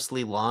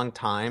ridiculously long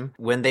time.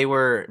 When they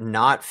were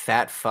not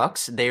fat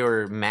fucks, they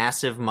were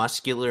massive,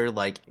 muscular,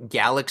 like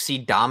galaxy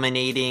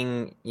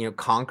dominating,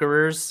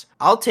 conquerors.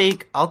 I'll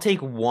take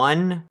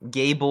one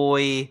gay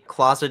boy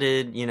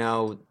closeted,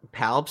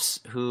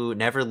 Palps who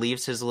never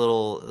leaves his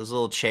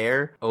little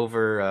chair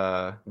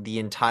over the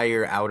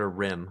entire Outer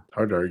Rim.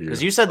 Hard to argue.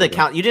 Because you said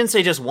you didn't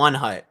say just one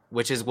Hutt,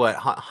 which is what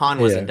Han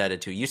was indebted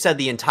to. You said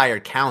the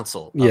entire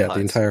council. Of Hutts. The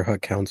entire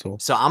Hutt council.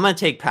 So I'm gonna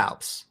take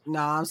Palps. No,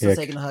 I'm still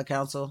taking the Hutt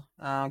council.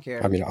 I don't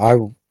care. I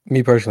mean,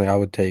 me personally, I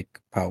would take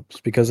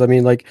Palps because at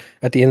the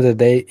end of the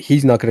day,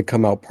 he's not gonna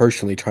come out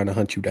personally trying to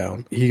hunt you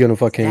down. He's gonna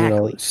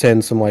fucking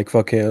send some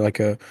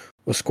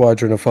a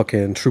squadron of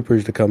fucking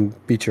troopers to come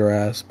beat your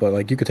ass,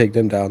 but you could take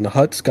them down. The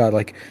Hutts got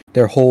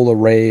their whole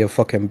array of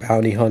fucking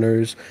bounty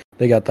hunters.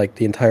 They got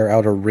the entire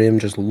Outer Rim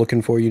just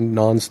looking for you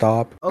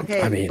nonstop.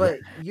 Okay, but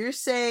you're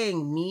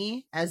saying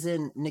me as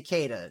in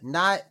Nikita,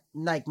 not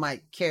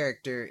my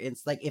character.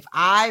 It's if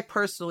I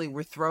personally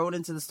were thrown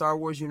into the Star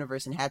Wars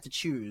universe and had to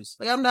choose,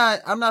 I'm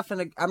not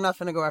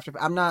finna go after.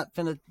 I'm not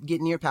finna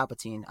get near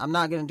Palpatine. I'm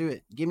not gonna do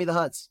it. Give me the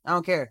Hutts. I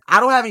don't care. I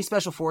don't have any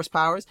special force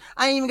powers.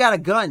 I ain't even got a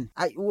gun.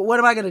 What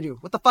am I gonna do?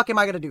 What the fuck am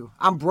I gonna do?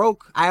 I'm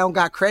broke. I don't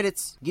got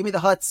credits. Give me the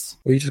Hutts.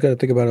 Well, you just gotta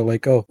think about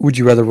it would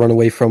you rather run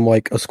away from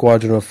a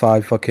squadron of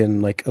 5 fucking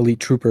elite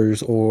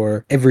troopers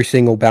or every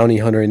single bounty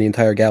hunter in the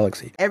entire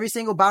galaxy? Every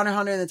single bounty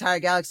hunter in the entire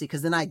galaxy,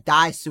 because then I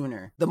die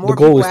sooner. The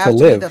goal is to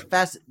live.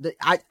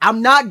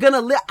 I'm not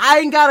gonna live. I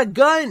ain't got a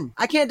gun.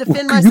 I can't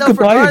defend myself. You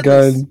can buy a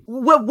gun.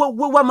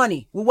 What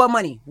money? What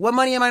money? What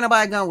money am I gonna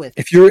buy a gun with?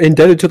 If you're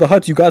indebted to the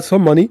Hutts, you got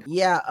some money.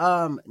 Yeah.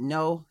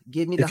 No.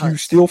 Give me the Hutts. If you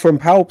steal from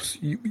Palps,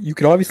 you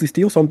can obviously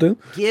steal something.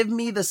 Give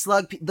me the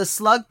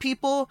slug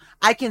people.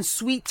 I can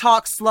sweet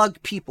talk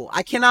slug people.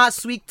 I cannot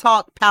sweet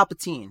talk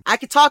Palpatine. I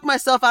could talk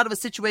myself out of a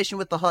situation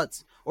with the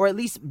Hutts, or at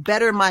least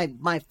better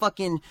my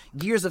fucking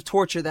years of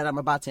torture that I'm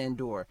about to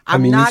endure.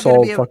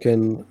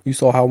 You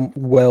saw how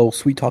well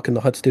sweet talking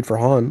the Hutts did for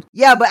Han.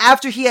 Yeah, but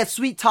after he had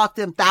sweet talked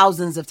them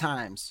thousands of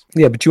times.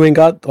 Yeah, but you ain't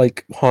got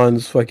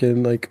Han's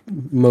fucking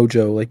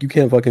mojo. You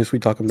can't fucking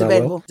sweet talk him that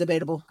well.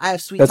 Debatable. I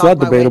have sweet That's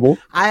talked not debatable.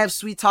 I have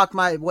sweet talked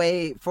my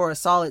way for a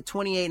solid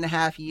 28 and a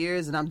half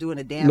years, and I'm doing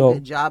a damn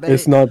good job at it.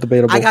 It's not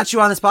debatable. I got you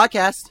on this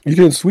podcast. You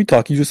didn't sweet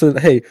talk. You just said,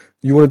 hey,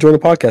 you want to join the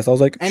podcast? I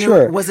was like, and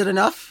sure. Was it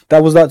enough?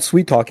 That was not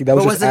sweet talking. That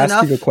was just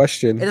asking enough? A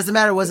question. It doesn't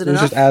matter. Was it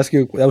enough? That was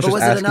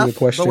just asking a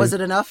question. But was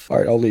it enough? All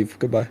right, I'll leave.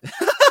 Goodbye.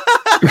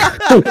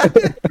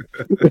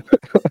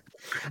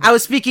 I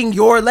was speaking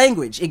your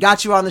language. It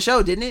got you on the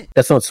show, didn't it?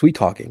 That's not sweet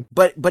talking.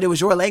 But it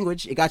was your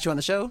language. It got you on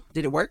the show.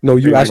 Did it work? No,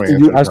 you asked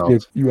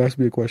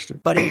me a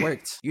question. But it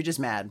worked. You're just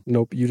mad.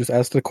 Nope. You just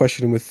asked a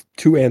question with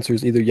 2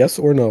 answers, either yes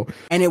or no.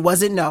 And it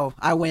wasn't no.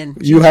 I win.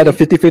 You had a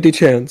 50-50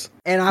 chance.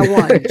 And I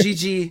won.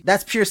 GG.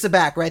 That's pure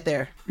sabak right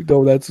there.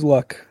 No, that's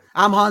luck.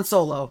 I'm Han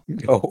Solo.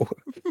 No.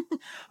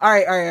 All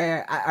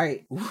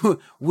right.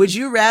 Would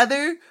you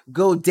rather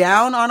go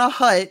down on a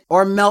Hutt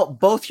or melt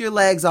both your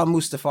legs on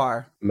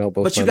Mustafar? Melt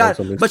both my legs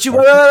on Mustafar. But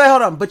wait,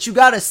 hold on. But you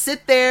gotta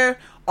sit there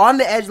on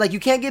the edge. You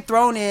can't get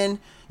thrown in.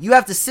 You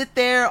have to sit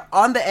there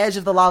on the edge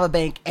of the lava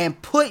bank and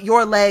put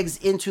your legs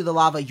into the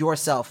lava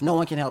yourself. No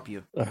one can help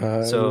you.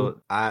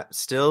 So I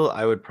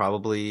would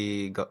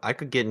probably go. I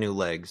could get new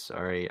legs.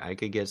 All right, I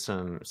could get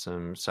some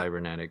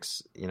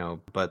cybernetics.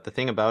 But the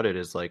thing about it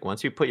is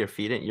once you put your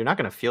feet in, you're not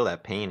gonna feel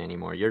that pain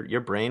anymore.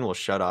 Your brain will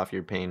shut off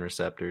your pain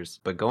receptors.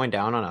 But going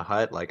down on a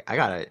Hutt, I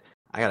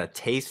gotta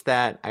taste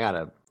that. I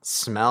gotta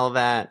smell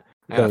that.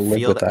 I gotta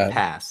feel that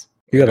pass.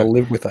 You gotta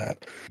live with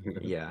that.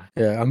 Yeah.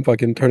 Yeah, I'm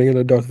fucking turning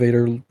into Darth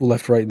Vader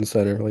left, right, and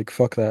center.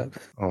 Fuck that.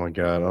 Oh my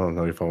god, I don't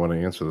know if I want to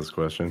answer this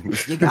question.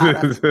 You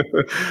gotta.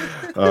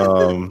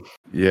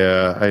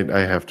 Yeah,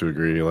 I have to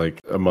agree.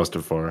 A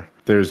Mustafar.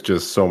 There's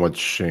just so much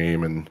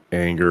shame and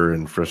anger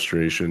and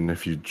frustration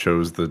if you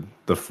chose the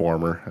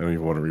former. I don't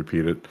even want to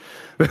repeat it.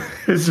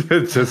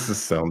 It just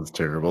sounds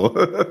terrible.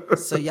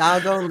 So y'all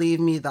gonna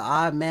leave me the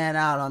odd man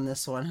out on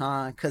this one,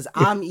 huh? Because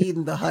I'm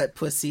eating the Hutt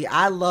pussy.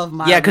 I love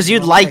my... Yeah, because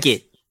you'd like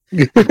it.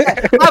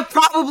 I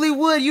probably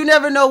would. You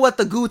never know what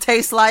the goo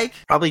tastes like.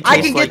 Probably I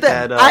tastes can get like the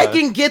that. I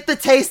can get the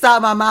taste out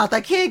of my mouth.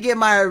 I can't get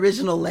my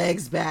original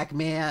legs back,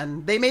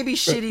 man. They may be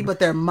shitty, but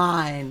they're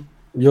mine.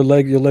 Your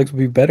legs would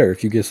be better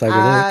if you get I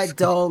cybernetics.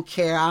 don't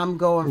care. I'm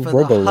going for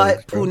Robo the legs,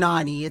 Hut bro.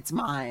 Punani. It's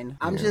mine.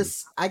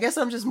 I guess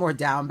I'm just more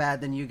down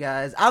bad than you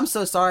guys. I'm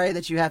so sorry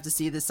that you have to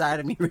see this side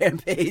of me,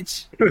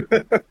 Rampage.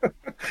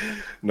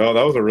 No,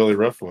 that was a really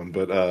rough one,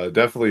 but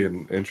definitely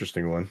an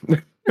interesting one.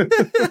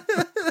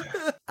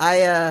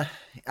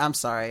 I'm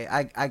sorry.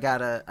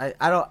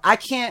 I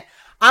can't.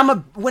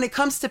 When it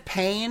comes to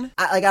pain,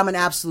 I'm an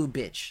absolute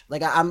bitch.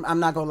 Like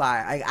I'm not gonna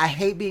lie. I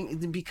hate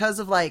because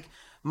of like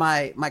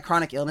my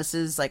chronic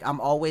illnesses. Like I'm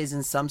always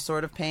in some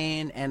sort of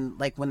pain, and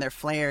like when they're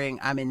flaring,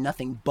 I'm in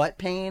nothing but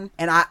pain.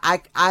 And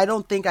I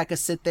don't think I could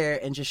sit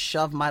there and just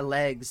shove my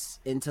legs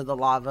into the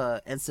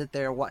lava and sit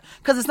there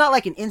because it's not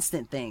like an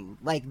instant thing.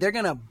 Like they're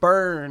gonna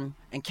burn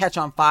and catch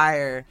on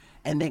fire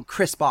and then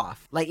crisp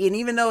off. Like, and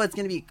even though it's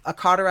going to be a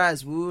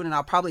cauterized wound and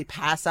I'll probably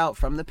pass out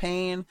from the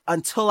pain,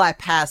 until I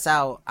pass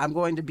out, I'm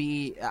going to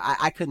be,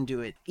 I couldn't do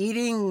it.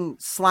 Eating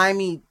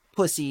slimy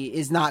pussy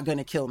is not going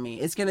to kill me.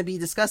 It's going to be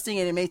disgusting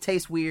and it may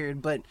taste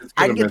weird, but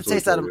I can get the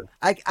taste out of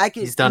I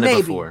can. He's done it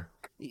before.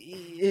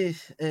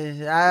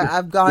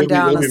 I've gone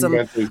down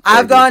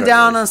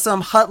on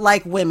some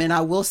Hut-like women. I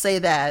will say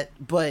that,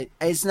 but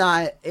it's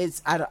not.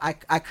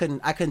 I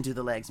couldn't do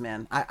the legs,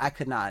 man. I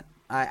could not.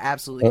 I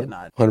absolutely could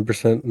not.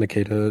 100%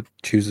 Nikita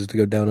chooses to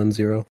go down on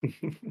 0.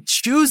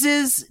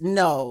 Chooses?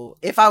 No.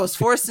 If I was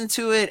forced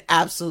into it,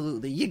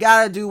 absolutely. You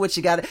gotta do what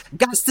you gotta.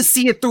 Gots to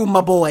see it through,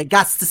 my boy.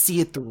 Gots to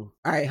see it through.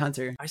 All right,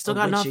 Hunter. I still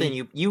got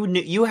nothing.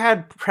 You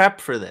had prep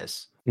for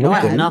this. No, I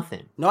hadn't.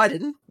 Nothing. No, I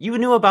didn't. You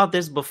knew about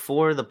this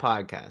before the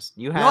podcast.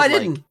 You had. No, I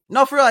didn't.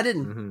 No, for real, I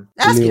didn't. Mm-hmm.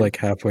 I knew like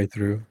halfway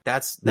through.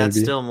 That's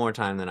still more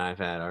time than I've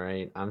had. All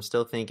right, I'm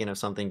still thinking of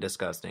something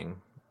disgusting.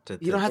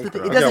 You don't have to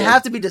think. It doesn't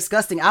have to be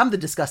disgusting. I'm the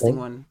disgusting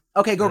one.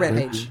 Okay, go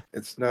Rampage.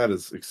 It's not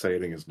as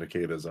exciting as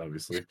Nikita's,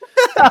 obviously,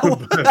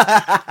 but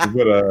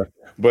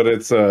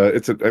it's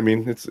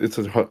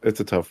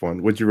a tough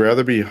one. Would you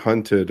rather be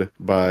hunted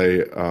by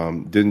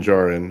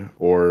Dinjarin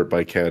or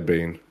by Cad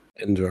Bane?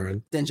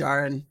 Dinjarin.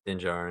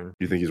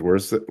 You think he's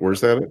worse at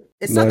it?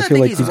 It's no, not I feel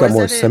like he's got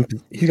more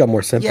sympathy. He's got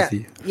more Yeah,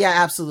 sympathy. yeah,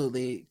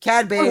 absolutely.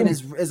 Cad Bane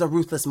is a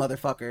ruthless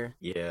motherfucker.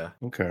 Yeah.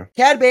 Okay.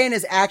 Cad Bane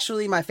is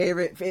actually my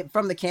favorite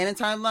from the canon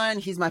timeline.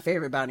 He's my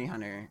favorite bounty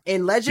hunter.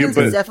 In Legends,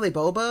 it's definitely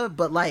Boba,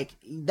 but like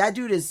that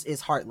dude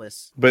is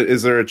heartless. But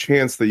is there a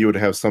chance that you would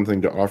have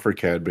something to offer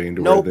Cad Bane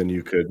to where then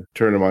you could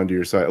turn him onto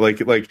your side? Like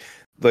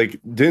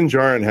Din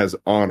Djarin has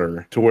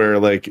honor to where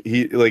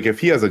if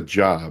he has a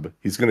job,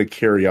 he's going to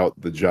carry out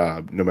the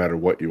job no matter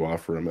what you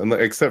offer him, and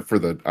except for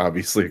the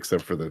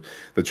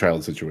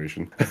child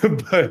situation.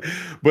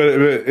 but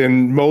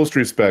in most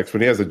respects,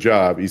 when he has a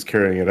job, he's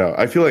carrying it out.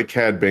 I feel like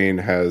Cad Bane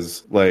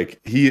has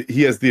he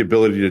has the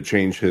ability to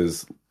change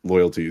his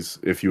loyalties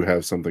if you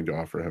have something to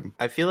offer him.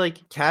 I feel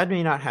like Cad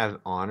may not have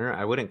honor.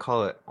 I wouldn't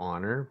call it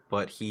honor,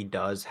 but he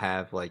does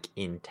have like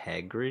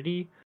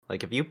integrity.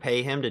 Like, if you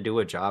pay him to do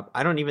a job,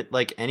 I don't even,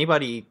 like,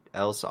 anybody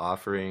else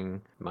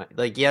offering,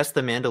 yes,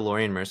 the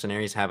Mandalorian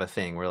mercenaries have a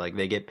thing where, like,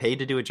 they get paid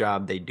to do a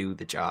job, they do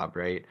the job,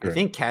 right? I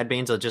think Cad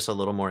Bane's just a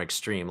little more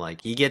extreme.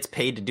 Like, he gets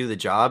paid to do the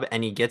job,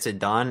 and he gets it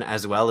done,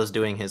 as well as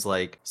doing his,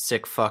 like,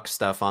 sick fuck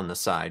stuff on the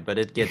side, but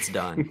it gets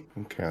done.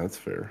 Okay, that's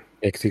fair.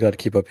 Yeah, because he got to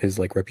keep up his,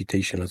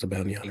 reputation as a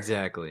bounty hunter.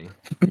 Exactly.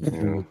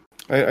 Yeah.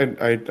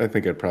 I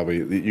think I'd probably,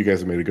 you guys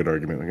have made a good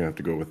argument. I'm gonna have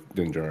to go with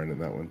Din Djarin in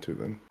that one too.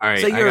 Then. All right.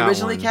 So you're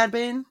originally Cad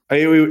Bane?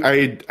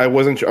 I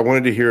wasn't sure. I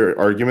wanted to hear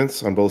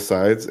arguments on both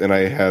sides, and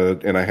I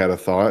had a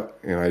thought,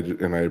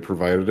 and I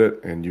provided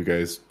it, and you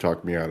guys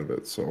talked me out of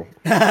it. So.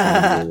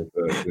 All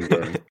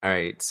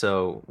right.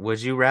 So,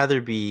 would you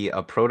rather be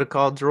a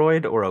protocol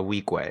droid or a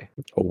weak way?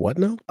 A what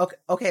now?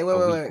 Okay.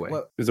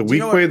 Wait. Is a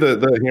weak way the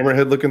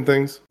hammerhead looking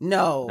things?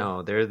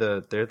 No, they're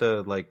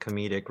the like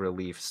comedic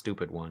relief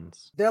stupid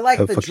ones. They're like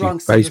the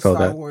drunks how of you the spell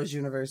Star that? Wars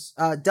universe.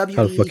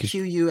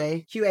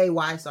 WEQUA.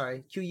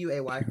 Sorry,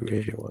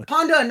 QUAY.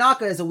 Hondo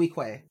Anaka is a weak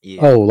way.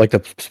 Yeah. Oh, like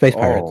the space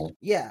pirates.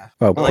 Yeah.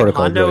 Oh, Well, like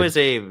protocol Hondo droid. is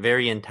a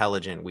very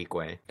intelligent weak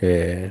way.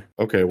 Yeah.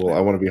 Okay, well,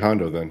 I want to be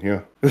Hondo then.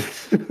 Yeah.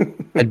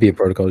 I'd be a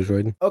protocol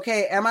droid.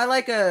 Okay, am I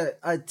like a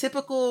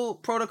typical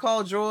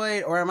protocol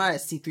droid, or am I a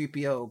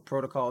C-3PO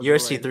protocol You're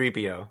droid? a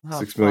C-3PO. Oh,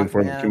 6 million fuck,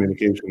 forms man. of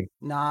communication.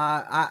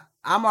 Nah,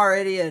 I'm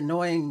already an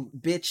annoying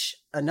bitch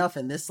enough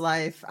in this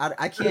life.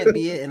 I can't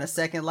be it in a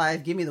second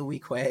life. Give me the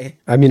weak way.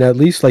 I mean, at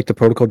least the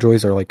protocol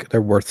droids are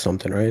they're worth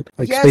something, right?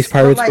 Like Yes, space but,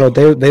 pirates, bro.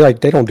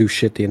 They don't do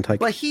shit the entire.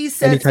 But he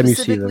said anytime you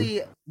see them.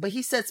 specifically. But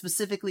he said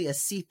specifically a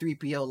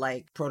C-3PO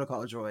like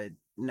protocol droid.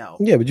 No.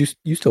 Yeah, but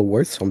you still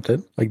worth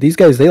something. Like these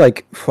guys, they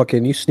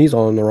fucking you sneeze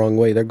on them the wrong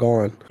way, they're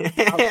gone.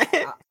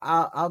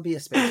 I'll be a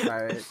space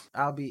pirate.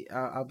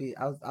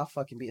 I'll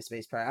fucking be a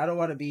space pirate. I don't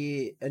want to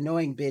be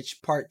annoying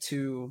bitch part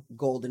 2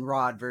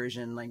 goldenrod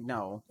version. Like,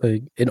 no.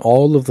 Like in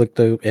all of like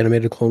the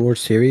animated Clone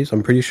Wars series,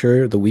 I'm pretty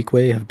sure the weak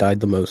way have died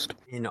the most.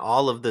 In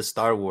all of the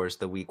Star Wars,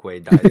 the weak way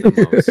died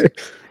the most.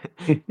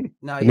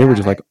 No, And they were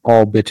just like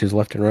all bitches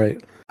left and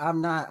right.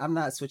 I'm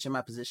not switching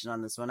my position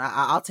on this one.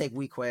 I'll take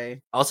weak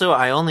way. Also,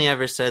 I only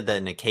ever said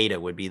that Nikita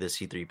would be the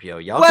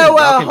C-3PO. Y'all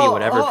can be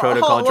whatever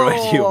protocol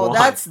droid you want.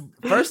 That's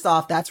first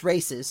off, that's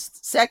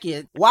racist.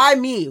 Second, why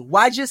me?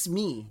 Why just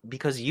me?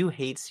 Because you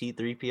hate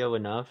C-3PO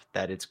enough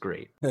that it's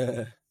great.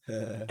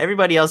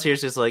 Everybody else here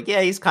is just like,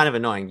 yeah, he's kind of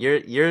annoying.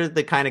 You're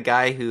the kind of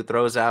guy who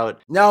throws out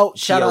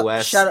TOS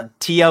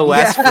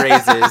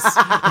phrases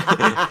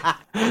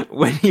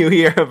when you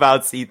hear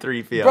about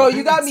C-3PO. Bro,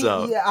 you got me.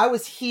 So. Yeah, I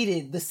was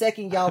heated the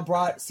second y'all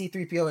brought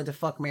C-3PO into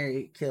fuck,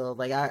 marry, kill.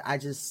 Like I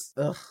just,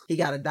 he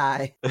gotta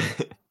die.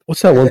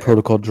 What's that one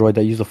protocol droid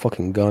that used a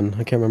fucking gun?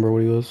 I can't remember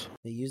what he was.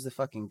 They used the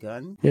fucking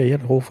gun? Yeah, he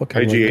had a whole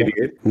fucking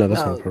IG-88? No,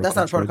 that's not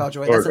a protocol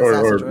droid. That's an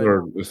assassin droid.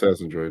 Or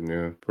assassin droid,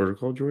 yeah.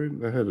 Protocol droid?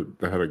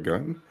 That had a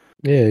gun?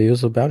 Yeah, he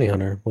was a bounty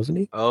hunter, wasn't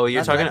he? Oh,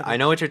 you're talking... I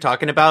know what you're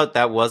talking about.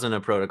 That wasn't a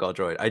protocol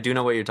droid. I do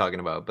know what you're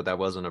talking about, but that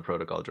wasn't a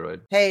protocol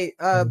droid. Hey,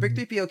 Brick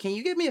 3PO, can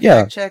you give me a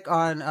fact check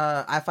on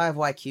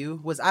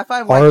I5YQ? Was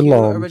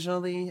I5YQ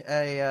originally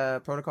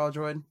a protocol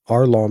droid?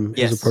 Arlom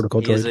is a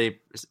protocol droid. He is a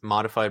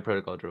modified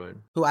protocol droid.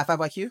 Who,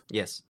 I5YQ?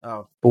 Yes.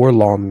 Oh.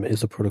 Forlom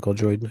is a protocol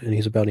droid, and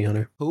he's a bounty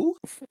hunter. Who?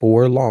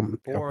 Forlom.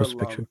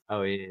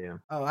 Oh, yeah.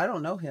 Oh, I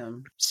don't know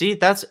him. See,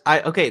 that's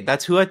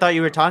who I thought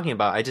you were talking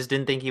about. I just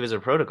didn't think he was a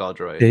protocol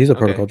droid. Yeah, he's a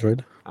protocol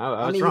droid.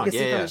 I was wrong. You can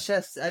see from his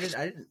chest. I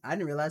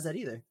didn't realize that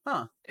either.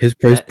 Huh. His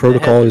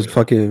protocol is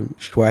fucking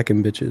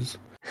schwacking bitches.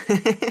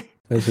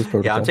 That's his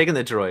protocol. Yeah, I'm taking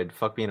the droid.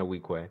 Fuck being a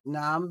weak way.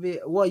 Nah, I'm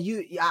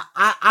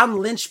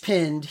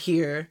linchpinned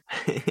here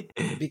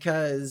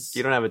because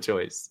you don't have a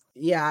choice.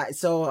 Yeah,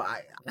 so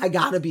I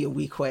gotta be a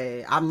weak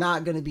way. I'm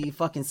not gonna be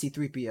fucking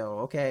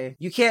C-3PO, okay?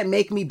 You can't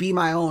make me be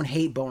my own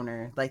hate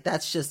boner. Like,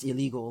 that's just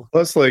illegal.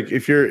 Plus, like,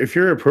 if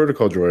you're a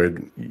protocol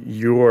droid,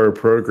 you are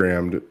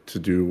programmed to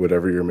do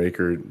whatever your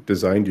maker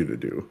designed you to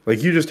do.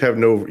 Like, you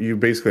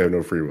basically have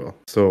no free will.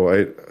 So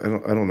I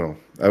don't know.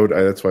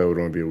 That's why I would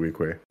want to be a weak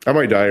way. I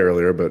might die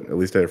earlier, but at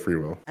least I have free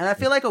will. And I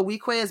feel like a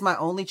weak way is my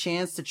only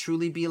chance to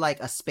truly be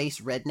like a space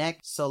redneck.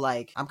 So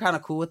like, I'm kind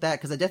of cool with that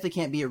because I definitely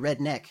can't be a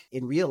redneck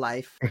in real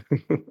life.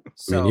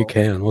 So, I mean, you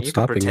can. What's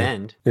stopping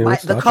pretend. you? Yeah,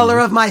 the color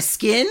of my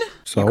skin?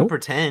 So? You can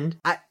pretend.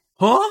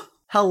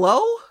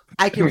 Hello?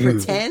 I can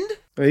pretend?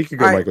 You could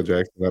go Michael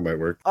Jackson. That might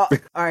work. All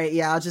right,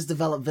 yeah, I'll just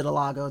develop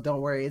vitiligo. Don't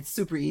worry. It's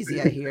super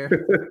easy, I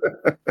hear.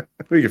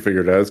 We can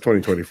figure it out. It's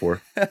 2024.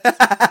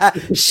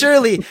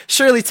 Surely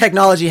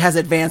technology has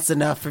advanced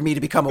enough for me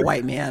to become a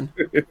white man.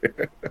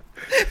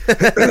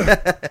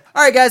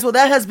 All right, guys. Well,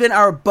 that has been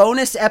our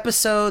bonus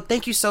episode.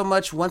 Thank you so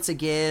much once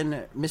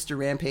again, Mr.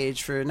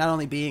 Rampage, for not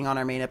only being on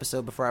our main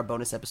episode, but for our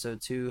bonus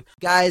episode too.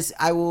 Guys,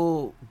 I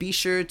will be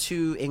sure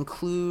to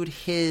include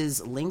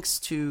his links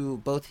to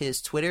both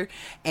his Twitter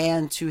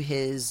and to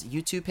his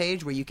YouTube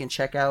page where you can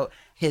check out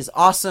his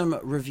awesome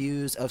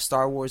reviews of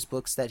Star Wars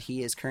books that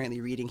he is currently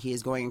reading. He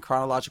is going in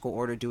chronological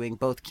order, doing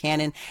both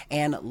canon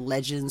and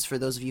legends for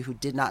those of you who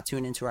did not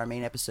tune into our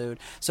main episode.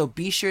 So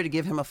be sure to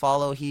give him a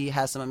follow. He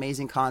has some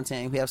amazing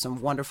content. We have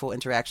some wonderful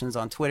interactions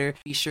on Twitter.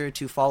 Be sure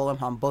to follow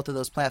him on both of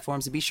those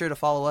platforms. And be sure to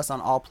follow us on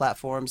all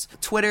platforms.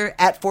 Twitter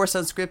at Force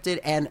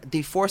Unscripted and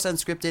The Force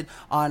Unscripted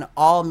on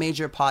all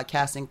major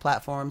podcasting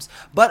platforms.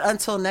 But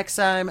until next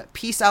time,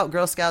 peace out,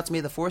 Girl Scouts.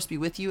 May the Force be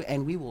with you,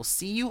 and we will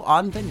see you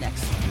on the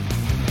next one.